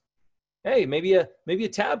nice. Hey, maybe a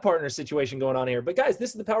tab partner situation going on here. But guys,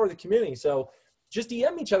 this is the power of the community. So just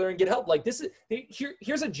DM each other and get help. Like this is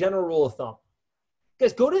here's a general rule of thumb.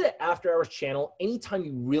 Guys, go to the After Hours channel anytime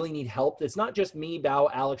you really need help. That's not just me, Bao,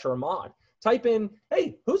 Alex, or Ahmad. Type in,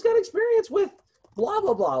 hey, who's got experience with blah,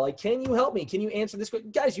 blah, blah. Like, can you help me? Can you answer this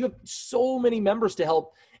question? Guys, you have so many members to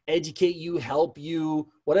help educate you, help you,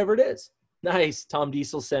 whatever it is. Nice. Tom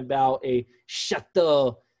Diesel sent Bao a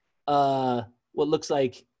Chateau, what looks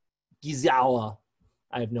like Gizawa.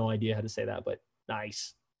 I have no idea how to say that, but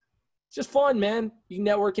nice. It's just fun, man. You can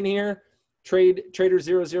network in here.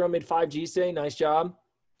 Trader00 made 5G today. Nice job.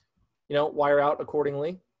 You know, wire out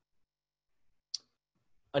accordingly.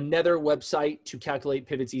 Another website to calculate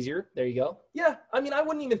pivots easier. There you go. Yeah, I mean, I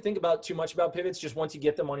wouldn't even think about too much about pivots. Just once you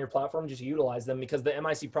get them on your platform, just utilize them because the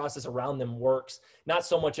MIC process around them works. Not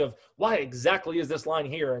so much of why exactly is this line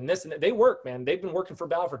here and this and that. They work, man. They've been working for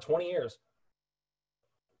Bao for 20 years.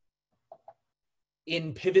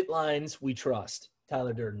 In pivot lines, we trust.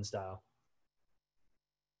 Tyler Durden style.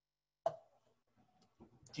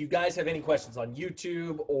 Do you guys have any questions on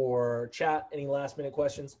YouTube or chat? Any last minute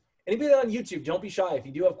questions? Anybody on YouTube, don't be shy. If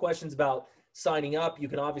you do have questions about signing up, you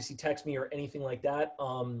can obviously text me or anything like that.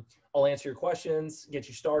 I'll answer your questions, get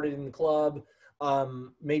you started in the club,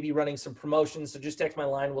 maybe running some promotions. So just text my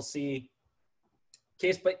line. We'll see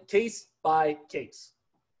case by case.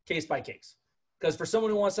 Because for someone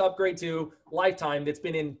who wants to upgrade to lifetime that's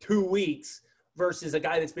been in 2 weeks versus a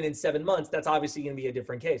guy that's been in 7 months, that's obviously going to be a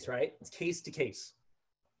different case, right? It's case to case.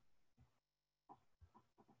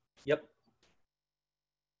 Yep.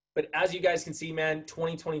 But as you guys can see, man,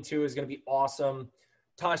 2022 is going to be awesome.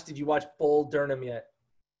 Tosh, did you watch Bull Durham yet?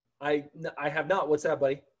 I have not. What's that,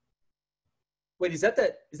 buddy? Wait, is that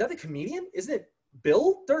the comedian? Isn't it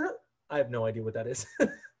Bill Durham? I have no idea what that is.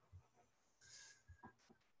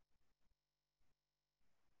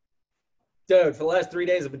 Dude, for the last 3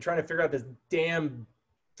 days, I've been trying to figure out this damn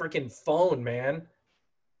freaking phone, man.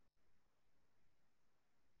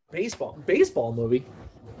 Baseball movie.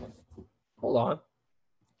 Hold on.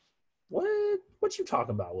 What you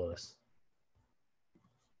talking about, Willis?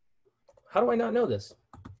 How do I not know this?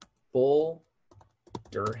 Bull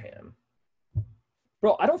Durham.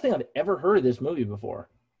 Bro, I don't think I've ever heard of this movie before.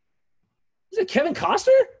 Is it Kevin Costner?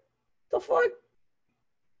 The fuck?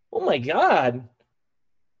 Oh my God.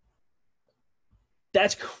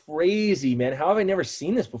 That's crazy, man. How have I never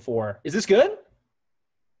seen this before? Is this good?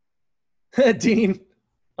 Dean,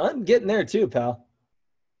 I'm getting there too, pal.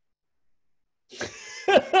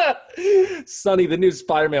 Sonny, the new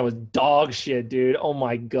Spider-Man was dog shit, dude. Oh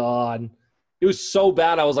my God. It was so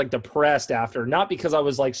bad I was like depressed after. Not because I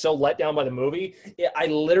was like so let down by the movie. I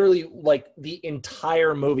literally like the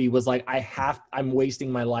entire movie was like, I'm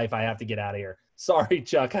wasting my life. I have to get out of here. Sorry,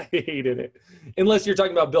 Chuck. I hated it. Unless you're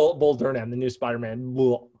talking about Bull Durham, the new Spider-Man.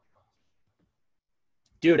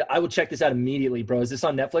 Dude, I would check this out immediately, bro. Is this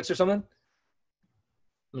on Netflix or something?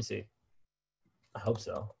 Let me see. I hope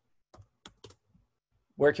so.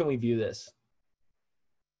 Where can we view this?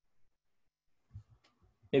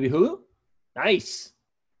 Maybe Hulu? Nice.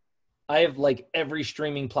 I have like every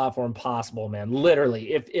streaming platform possible, man.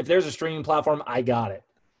 Literally. If there's a streaming platform, I got it.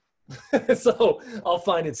 So I'll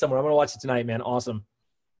find it somewhere. I'm going to watch it tonight, man. Awesome.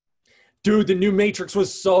 Dude, the new Matrix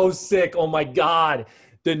was so sick. Oh my God.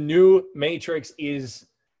 The new Matrix is,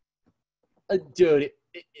 dude.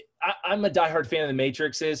 I'm a diehard fan of the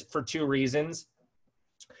Matrixes for two reasons.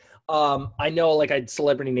 I know, like, I'd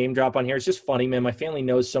celebrity name drop on here. It's just funny, man. My family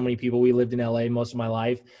knows so many people. We lived in LA most of my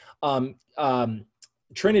life. Um, um,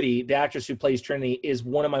 Trinity, the actress who plays Trinity, is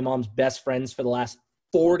one of my mom's best friends for the last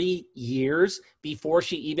 40 years before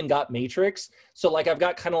she even got Matrix. So, like, I've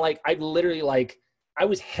got kind of like, I literally, like, I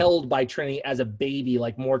was held by Trinity as a baby,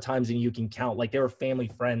 like, more times than you can count. Like, they were family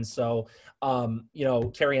friends. So, you know,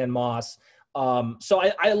 Carrie Ann Moss. So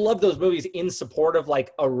I love those movies in support of,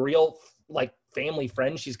 like, a real, like, family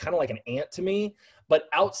friend. She's kind of like an aunt to me. But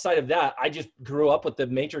outside of that, I just grew up with the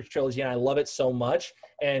Matrix trilogy and I love it so much.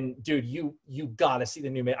 And dude, you gotta see the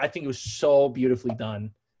new man. I think it was so beautifully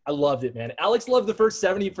done. I loved it, man. Alex loved the first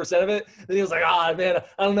 70% of it. Then he was like, man,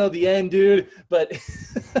 I don't know the end, dude. But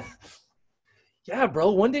yeah,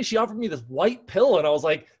 bro, one day she offered me this white pill and I was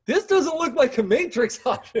like, this doesn't look like a Matrix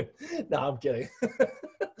option. No, I'm kidding.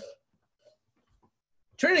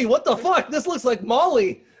 Trinity, what the fuck? This looks like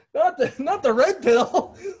Molly, not the red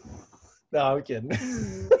pill. No, I'm kidding.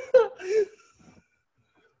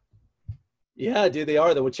 Yeah, dude, they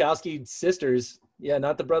are the Wachowski sisters. Yeah,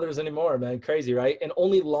 not the brothers anymore, man. Crazy, right? And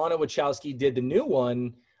only Lana Wachowski did the new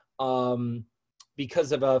one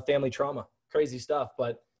because of family trauma. Crazy stuff.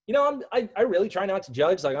 But, you know, I really try not to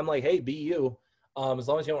judge. Like, I'm like, hey, be you, as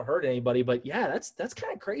long as you don't hurt anybody. But, yeah, that's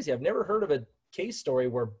kind of crazy. I've never heard of a case story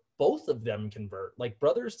where both of them convert, like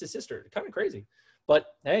brothers to sisters. Kind of crazy. But,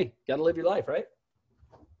 hey, got to live your life, right?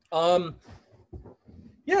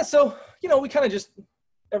 Yeah, so, you know, we kind of just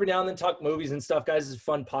every now and then talk movies and stuff, guys. It's a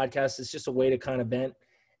fun podcast. It's just a way to kind of vent.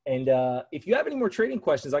 And if you have any more trading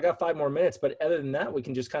questions, I got 5 more minutes, but other than that, we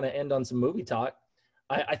can just kind of end on some movie talk.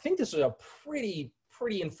 I think this was a pretty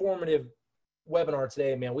informative webinar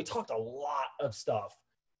today, man. We talked a lot of stuff.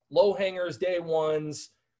 Low hangers, day ones,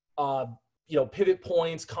 you know, pivot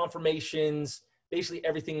points, confirmations, basically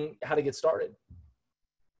everything, how to get started.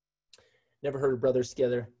 Never heard of brothers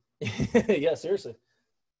together. Yeah, seriously.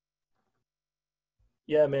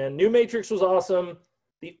 Yeah, man. New Matrix was awesome.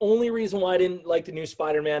 The only reason why I didn't like the new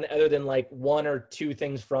Spider-Man, other than like 1 or 2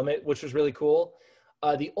 things from it, which was really cool,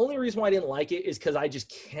 the only reason why I didn't like it is because I just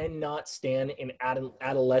cannot stand an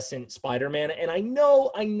adolescent Spider-Man. And I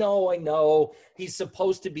know he's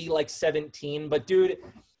supposed to be like 17, but dude,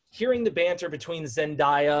 hearing the banter between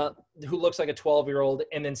Zendaya, who looks like a 12-year-old,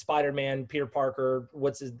 and then Spider-Man, Peter Parker,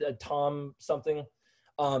 what's his, Tom something,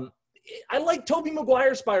 I like Tobey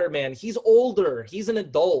Maguire Spider-Man. He's older. He's an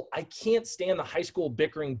adult. I can't stand the high school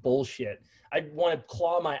bickering bullshit. I want to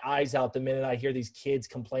claw my eyes out the minute I hear these kids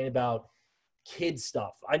complain about kid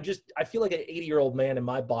stuff. I feel like an 80-year-old man in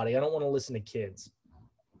my body. I don't want to listen to kids.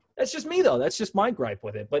 That's just me, though. That's just my gripe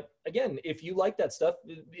with it. But again, if you like that stuff,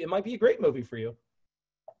 it might be a great movie for you.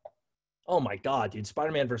 Oh my God, dude.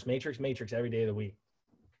 Spider-Man versus Matrix every day of the week.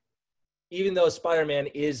 Even though Spider-Man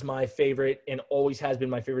is my favorite and always has been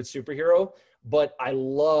my favorite superhero, but I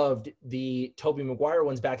loved the Tobey Maguire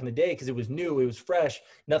ones back in the day because it was new, it was fresh,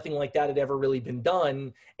 nothing like that had ever really been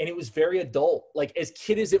done, and it was very adult. Like, as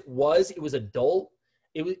kid as it was adult.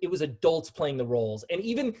 It was adults playing the roles. And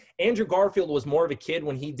even Andrew Garfield was more of a kid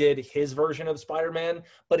when he did his version of Spider-Man.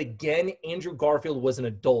 But again, Andrew Garfield was an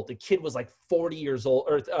adult. The kid was like 40 years old,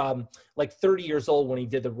 or like 30 years old when he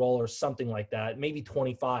did the role, or something like that, maybe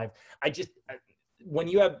 25. When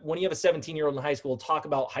you have a 17-year-old in high school talk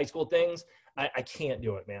about high school things, I can't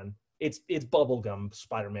do it, man. It's bubblegum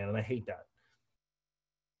Spider-Man, and I hate that.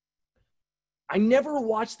 I never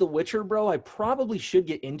watched The Witcher, bro. I probably should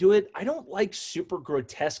get into it. I don't like super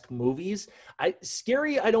grotesque movies.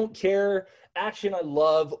 Scary, I don't care. Action, I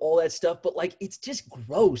love all that stuff. But like, it's just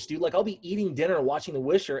gross, dude. Like, I'll be eating dinner watching The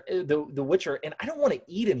Witcher, and I don't want to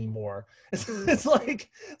eat anymore. It's like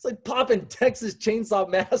popping Texas Chainsaw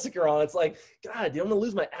Massacre on. It's like, God, dude, I'm gonna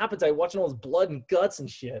lose my appetite watching all this blood and guts and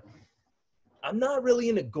shit. I'm not really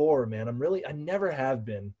into gore, man. I never have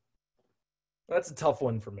been. That's a tough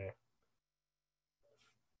one for me.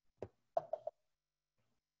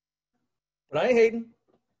 But I ain't hating.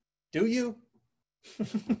 Do you?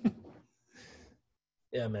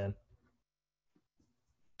 Yeah, man.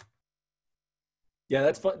 Yeah,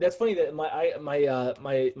 that's fun. That's funny that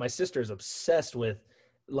my sister is obsessed with,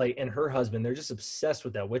 like, and her husband, they're just obsessed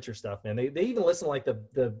with that Witcher stuff, man. They even listen to, like,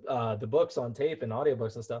 the books on tape and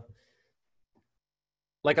audiobooks and stuff.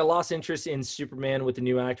 Like, I lost interest in Superman with the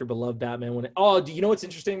new actor, but love Batman do you know what's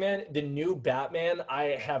interesting, man? The new Batman,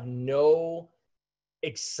 I have no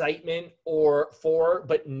excitement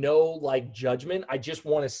but no, like, judgment. I just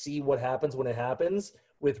want to see what happens when it happens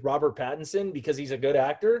with Robert Pattinson because he's a good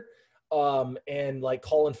actor, and like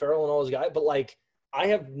Colin Farrell and all those guys. But like,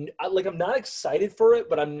 I'm not excited for it,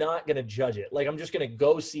 but I'm not going to judge it. Like, I'm just going to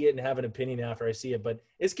go see it and have an opinion after I see it, but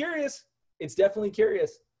it's curious. It's definitely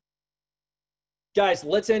curious. Guys,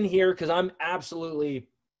 let's end here because I'm absolutely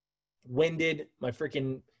winded.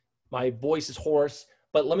 My voice is hoarse,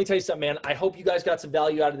 but let me tell you something, man. I hope you guys got some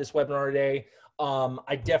value out of this webinar today.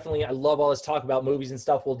 I love all this talk about movies and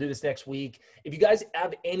stuff. We'll do this next week. If you guys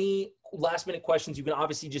have any last minute questions, you can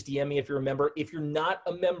obviously just DM me if you're a member. If you're not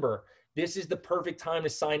a member, this is the perfect time to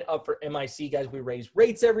sign up for MIC, guys. We raise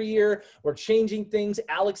rates every year. We're changing things.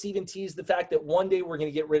 Alex even teased the fact that one day we're going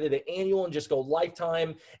to get rid of the annual and just go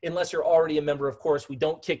lifetime. Unless you're already a member, of course. We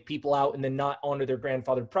don't kick people out and then not honor their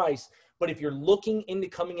grandfathered price. But if you're looking into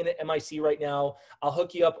coming into MIC right now, I'll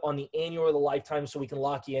hook you up on the annual or the lifetime so we can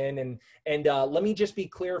lock you in. And let me just be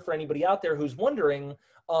clear for anybody out there who's wondering,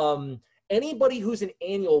 anybody who's an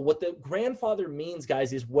annual, what the grandfather means,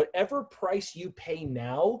 guys, is whatever price you pay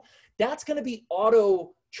now, that's going to be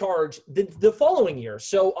auto charged the following year.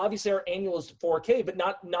 So obviously our annual is $4K, but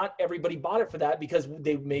not everybody bought it for that because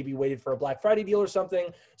they maybe waited for a Black Friday deal or something.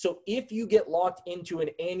 So if you get locked into an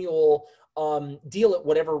annual deal at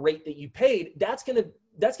whatever rate that you paid, that's gonna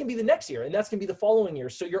be the next year, and that's gonna be the following year.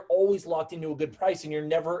 So you're always locked into a good price, and you're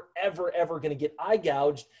never ever gonna get eye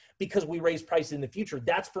gouged because we raise prices in the future.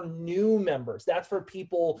 That's for new members. That's for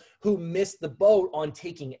people who missed the boat on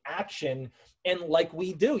taking action. And like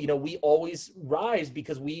we do, we always rise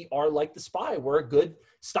because we are like the SPY. We're a good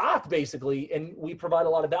stock basically, and we provide a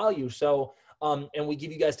lot of value. So and we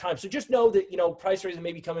give you guys time. So just know that, price raises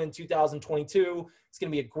may be coming in 2022. It's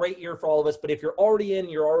going to be a great year for all of us. But if you're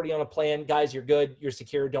already on a plan, guys, you're good. You're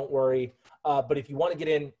secure. Don't worry. But if you want to get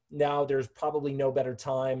in now, there's probably no better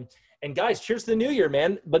time. And guys, cheers to the new year,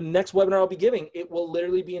 man. But the next webinar I'll be giving, it will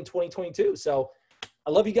literally be in 2022. So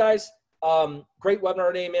I love you guys. Great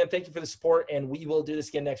webinar today, man. Thank you for the support. And we will do this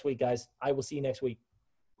again next week, guys. I will see you next week.